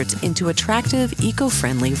deserts into attractive,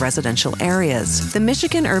 eco-friendly residential areas. The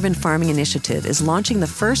Michigan Urban Farming Initiative is launching the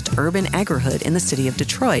first urban agri-hood in the city of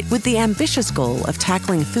Detroit with the ambitious goal of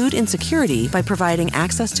tackling food insecurity by providing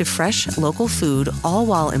access to fresh, local food, all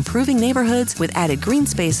while improving neighborhoods with added green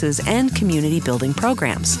spaces and community building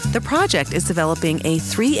programs. The project is developing a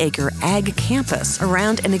 3-acre ag campus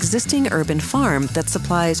around an existing urban farm that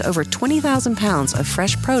supplies over 20,000 pounds of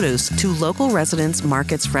fresh produce to local residents,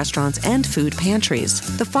 markets, restaurants, and food pantries.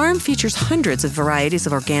 The farm features hundreds of varieties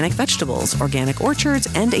of organic vegetables, organic orchards,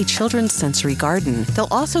 and a children's sensory garden. They'll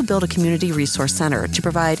also build a community resource center to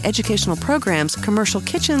provide educational programs, commercial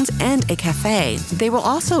kitchens, and a cafe. They will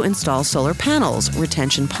also install solar panels,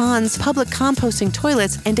 retention ponds, public composting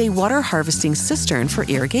toilets, and a water harvesting cistern for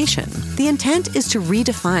irrigation. The intent is to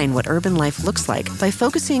redefine what urban life looks like by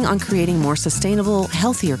focusing on creating more sustainable,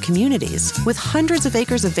 healthier communities. With hundreds of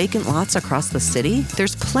acres of vacant lots across the city,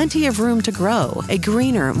 there's plenty of room to grow a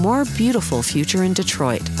greener, more beautiful future in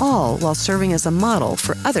Detroit, all while serving as a model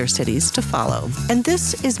for other cities to follow. And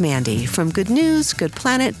this is Mandy from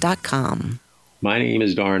GoodNewsGoodPlanet.com. My name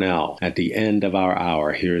is Darnell. At the end of our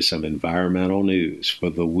hour, here's some environmental news for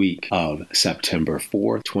the week of September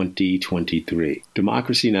 4th, 2023.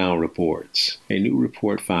 Democracy Now! Reports. A new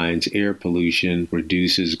report finds air pollution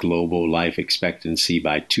reduces global life expectancy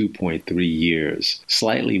by 2.3 years,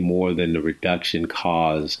 slightly more than the reduction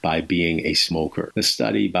caused by being a smoker. The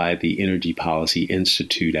study by the Energy Policy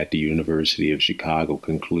Institute at the University of Chicago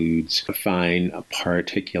concludes the fine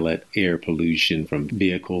particulate air pollution from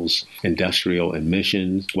vehicles, industrial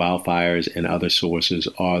emissions, wildfires, and other sources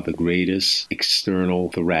are the greatest external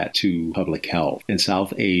threat to public health. In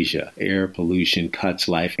South Asia, air pollution cuts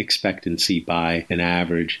life expectancy by an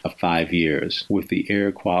average of 5 years, with the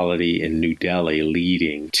air quality in New Delhi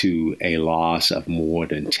leading to a loss of more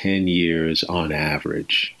than 10 years on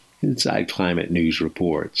average. Inside Climate News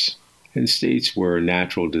reports. In states where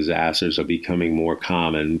natural disasters are becoming more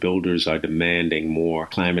common, builders are demanding more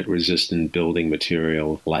climate-resistant building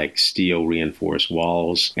material like steel-reinforced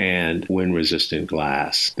walls and wind-resistant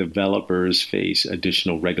glass. Developers face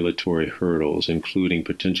additional regulatory hurdles, including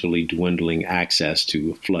potentially dwindling access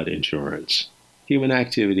to flood insurance. Human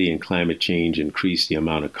activity and climate change increase the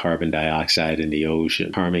amount of carbon dioxide in the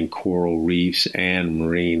ocean, harming coral reefs and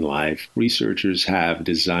marine life. Researchers have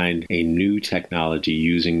designed a new technology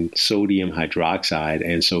using sodium hydroxide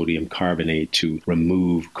and sodium carbonate to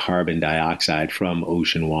remove carbon dioxide from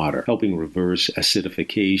ocean water, helping reverse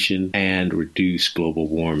acidification and reduce global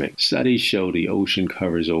warming. Studies show the ocean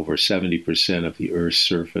covers over 70% of the Earth's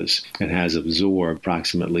surface and has absorbed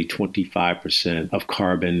approximately 25% of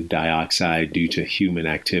carbon dioxide due to human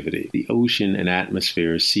activity. The ocean and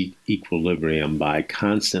atmosphere seek equilibrium by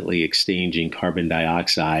constantly exchanging carbon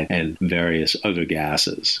dioxide and various other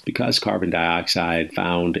gases. Because carbon dioxide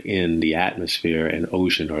found in the atmosphere and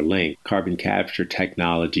ocean are linked, carbon capture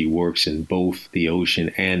technology works in both the ocean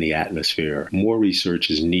and the atmosphere. More research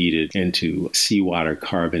is needed into seawater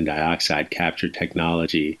carbon dioxide capture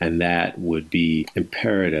technology, and that would be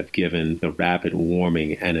imperative given the rapid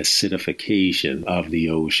warming and acidification of the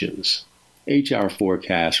oceans. HR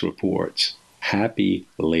Forecast reports, Happy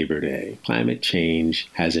Labor Day. Climate change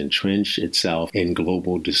has entrenched itself in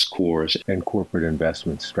global discourse and corporate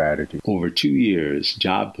investment strategy. Over 2 years,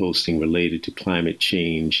 job posting related to climate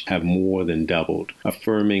change have more than doubled,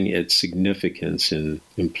 affirming its significance in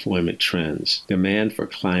employment trends. Demand for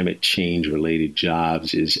climate change-related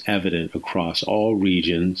jobs is evident across all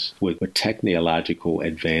regions, with technological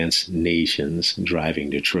advanced nations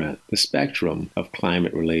driving the trend. The spectrum of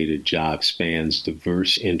climate-related jobs spans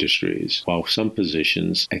diverse industries, while some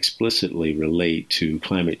positions explicitly relate to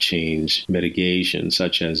climate change mitigation,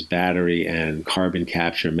 such as battery and carbon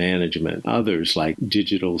capture management. Others, like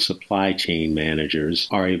digital supply chain managers,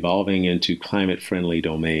 are evolving into climate-friendly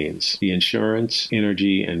domains. The insurance,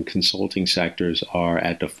 energy, and consulting sectors are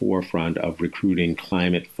at the forefront of recruiting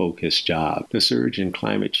climate-focused jobs. The surge in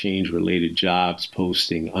climate change-related jobs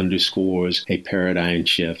posting underscores a paradigm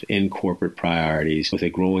shift in corporate priorities, with a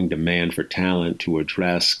growing demand for talent to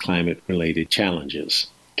address climate-related challenges.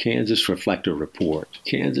 Kansas Reflector Report.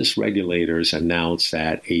 Kansas regulators announced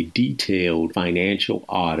that a detailed financial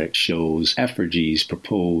audit shows Effigy's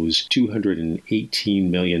proposed $218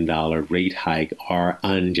 million rate hike are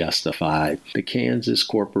unjustified. The Kansas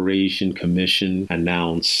Corporation Commission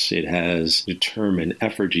announced it has determined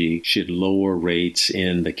Effigy should lower rates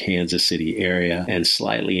in the Kansas City area and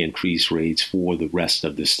slightly increase rates for the rest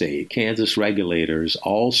of the state. Kansas regulators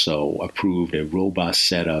also approved a robust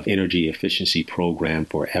set of energy efficiency program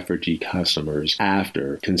for Effigy customers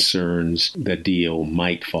after concerns the deal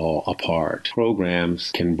might fall apart.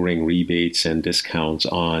 Programs can bring rebates and discounts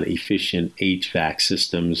on efficient HVAC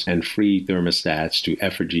systems and free thermostats to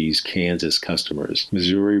Effigy's Kansas customers.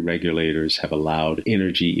 Missouri regulators have allowed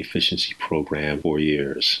energy efficiency program for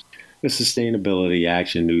years. The Sustainability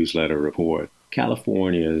Action Newsletter Report.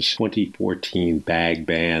 California's 2014 bag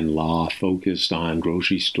ban law focused on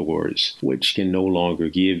grocery stores, which can no longer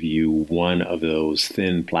give you one of those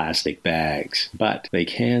thin plastic bags, but they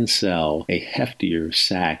can sell a heftier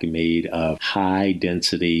sack made of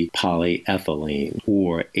high-density polyethylene,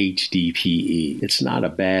 or HDPE. It's not a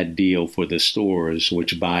bad deal for the stores,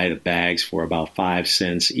 which buy the bags for about 5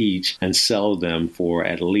 cents each and sell them for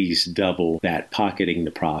at least double that, pocketing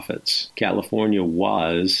the profits. California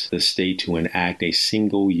was the state to enact a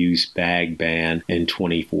single-use bag ban in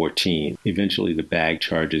 2014. Eventually, the bag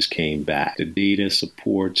charges came back. The data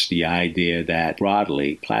supports the idea that,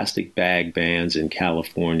 broadly, plastic bag bans in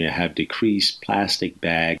California have decreased plastic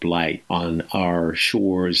bag blight on our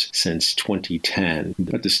shores since 2010,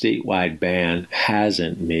 but the statewide ban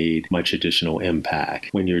hasn't made much additional impact.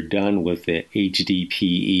 When you're done with the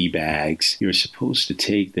HDPE bags, you're supposed to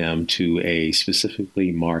take them to a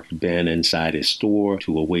specifically marked bin inside a store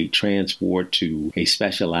to await transport to a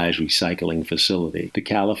specialized recycling facility. The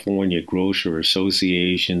California Grocer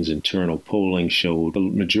Association's internal polling showed the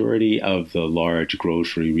majority of the large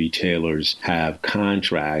grocery retailers have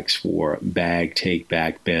contracts for bag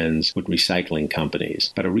take-back bins with recycling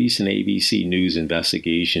companies. But a recent ABC News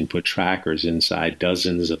investigation put trackers inside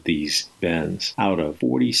dozens of these bins. Out of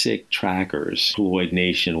 46 trackers deployed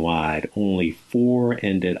nationwide, only 4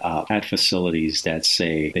 ended up at facilities that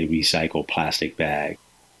say they recycle plastic bags.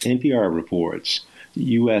 NPR reports the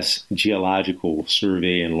U.S. Geological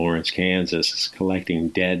Survey in Lawrence, Kansas is collecting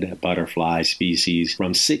dead butterfly species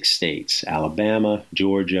from 6 states: Alabama,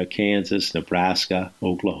 Georgia, Kansas, Nebraska,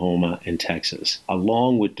 Oklahoma, and Texas,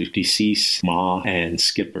 along with the deceased moth and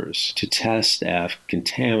skippers, to test if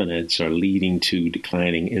contaminants are leading to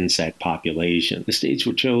declining insect population. The states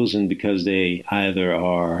were chosen because they either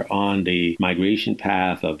are on the migration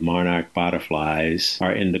path of monarch butterflies,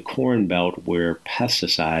 are in the corn belt where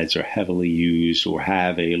pesticides are heavily used, or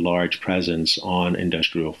have a large presence on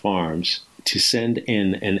industrial farms. To send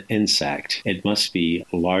in an insect, it must be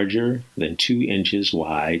larger than 2 inches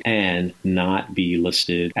wide and not be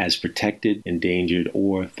listed as protected, endangered,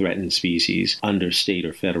 or threatened species under state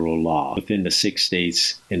or federal law. Within the 6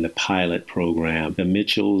 states in the pilot program, the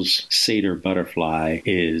Mitchell's satyr butterfly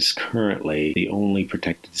is currently the only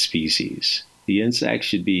protected species. The insect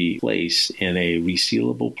should be placed in a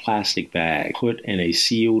resealable plastic bag, put in a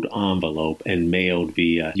sealed envelope, and mailed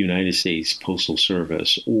via United States Postal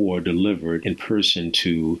Service or delivered in person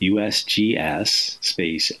to USGS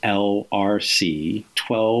LRC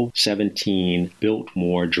 1217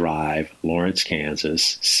 Biltmore Drive, Lawrence,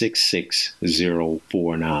 Kansas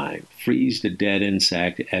 66049. Freeze the dead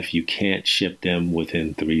insect if you can't ship them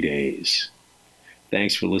within 3 days.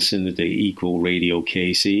 Thanks for listening to Eco Radio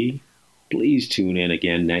KC. Please tune in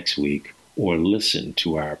again next week or listen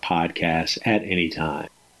to our podcast at any time.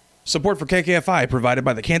 Support for KKFI provided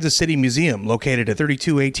by the Kansas City Museum, located at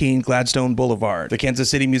 3218 Gladstone Boulevard. The Kansas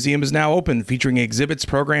City Museum is now open, featuring exhibits,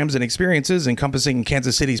 programs, and experiences encompassing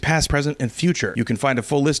Kansas City's past, present, and future. You can find a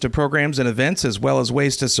full list of programs and events, as well as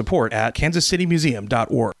ways to support, at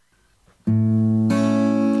kansascitymuseum.org.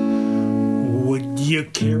 Would you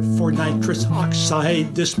care for nitrous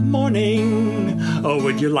oxide this morning? Or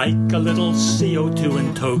would you like a little CO2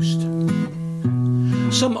 in toast?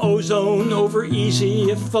 Some ozone over easy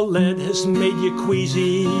if the lead has made you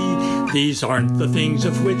queasy. These aren't the things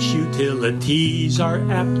of which utilities are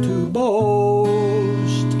apt to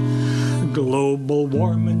boast. Global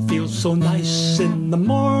warming feels so nice in the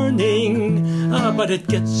morning, but it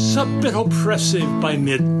gets a bit oppressive by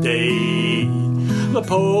midday. The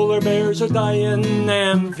polar bears are dying,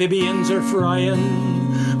 amphibians are frying,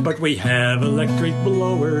 but we have electric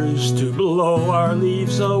blowers to blow our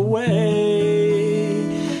leaves away.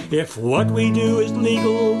 If what we do is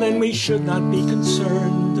legal, then we should not be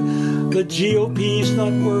concerned. The GOP's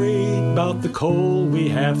not worried about the coal we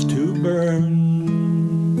have to burn.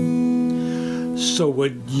 So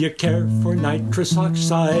would you care for nitrous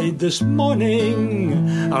oxide this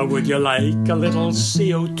morning? Or would you like a little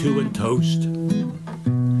CO2 and toast?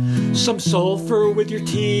 Some sulfur with your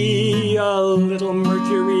tea, a little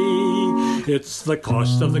mercury. It's the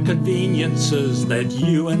cost of the conveniences that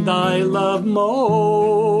you and I love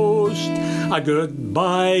most. A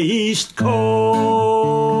goodbye, East Coast.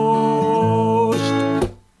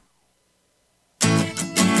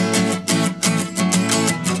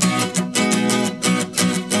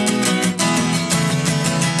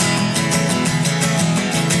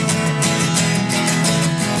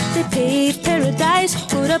 They paved paradise,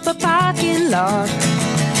 put up a parking lot.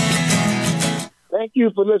 Thank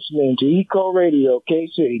you for listening to Eco Radio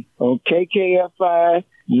KC on KKFI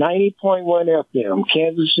 90.1 FM,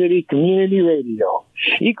 Kansas City Community Radio.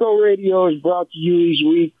 Eco Radio is brought to you each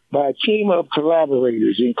week by a team of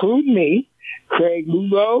collaborators, including me, Craig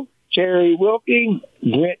Lugo, Terry Wilkie,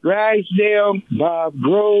 Brent Rysdale, Bob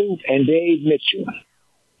Grove, and Dave Mitchell.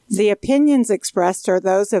 The opinions expressed are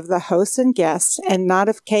those of the hosts and guests and not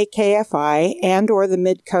of KKFI and or the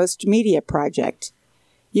Mid-Coast Media Project.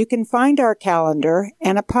 You can find our calendar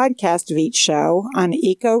and a podcast of each show on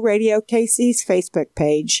Eco Radio KC's Facebook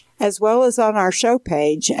page, as well as on our show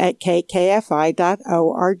page at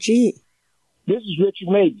kkfi.org. This is Richard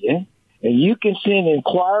Mabian, and you can send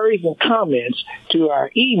inquiries and comments to our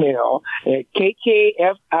email at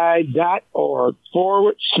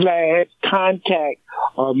kkfi.org/contact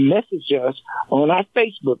or message us on our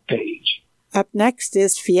Facebook page. Up next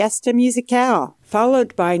is Fiesta Musical,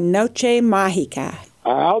 followed by Noche Mágica.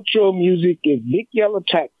 Our outro music is Big Yellow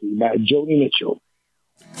Taxi by Joni Mitchell.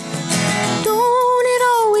 Don't it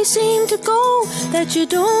always seem to go that you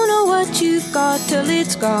don't know what you've got till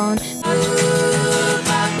it's gone?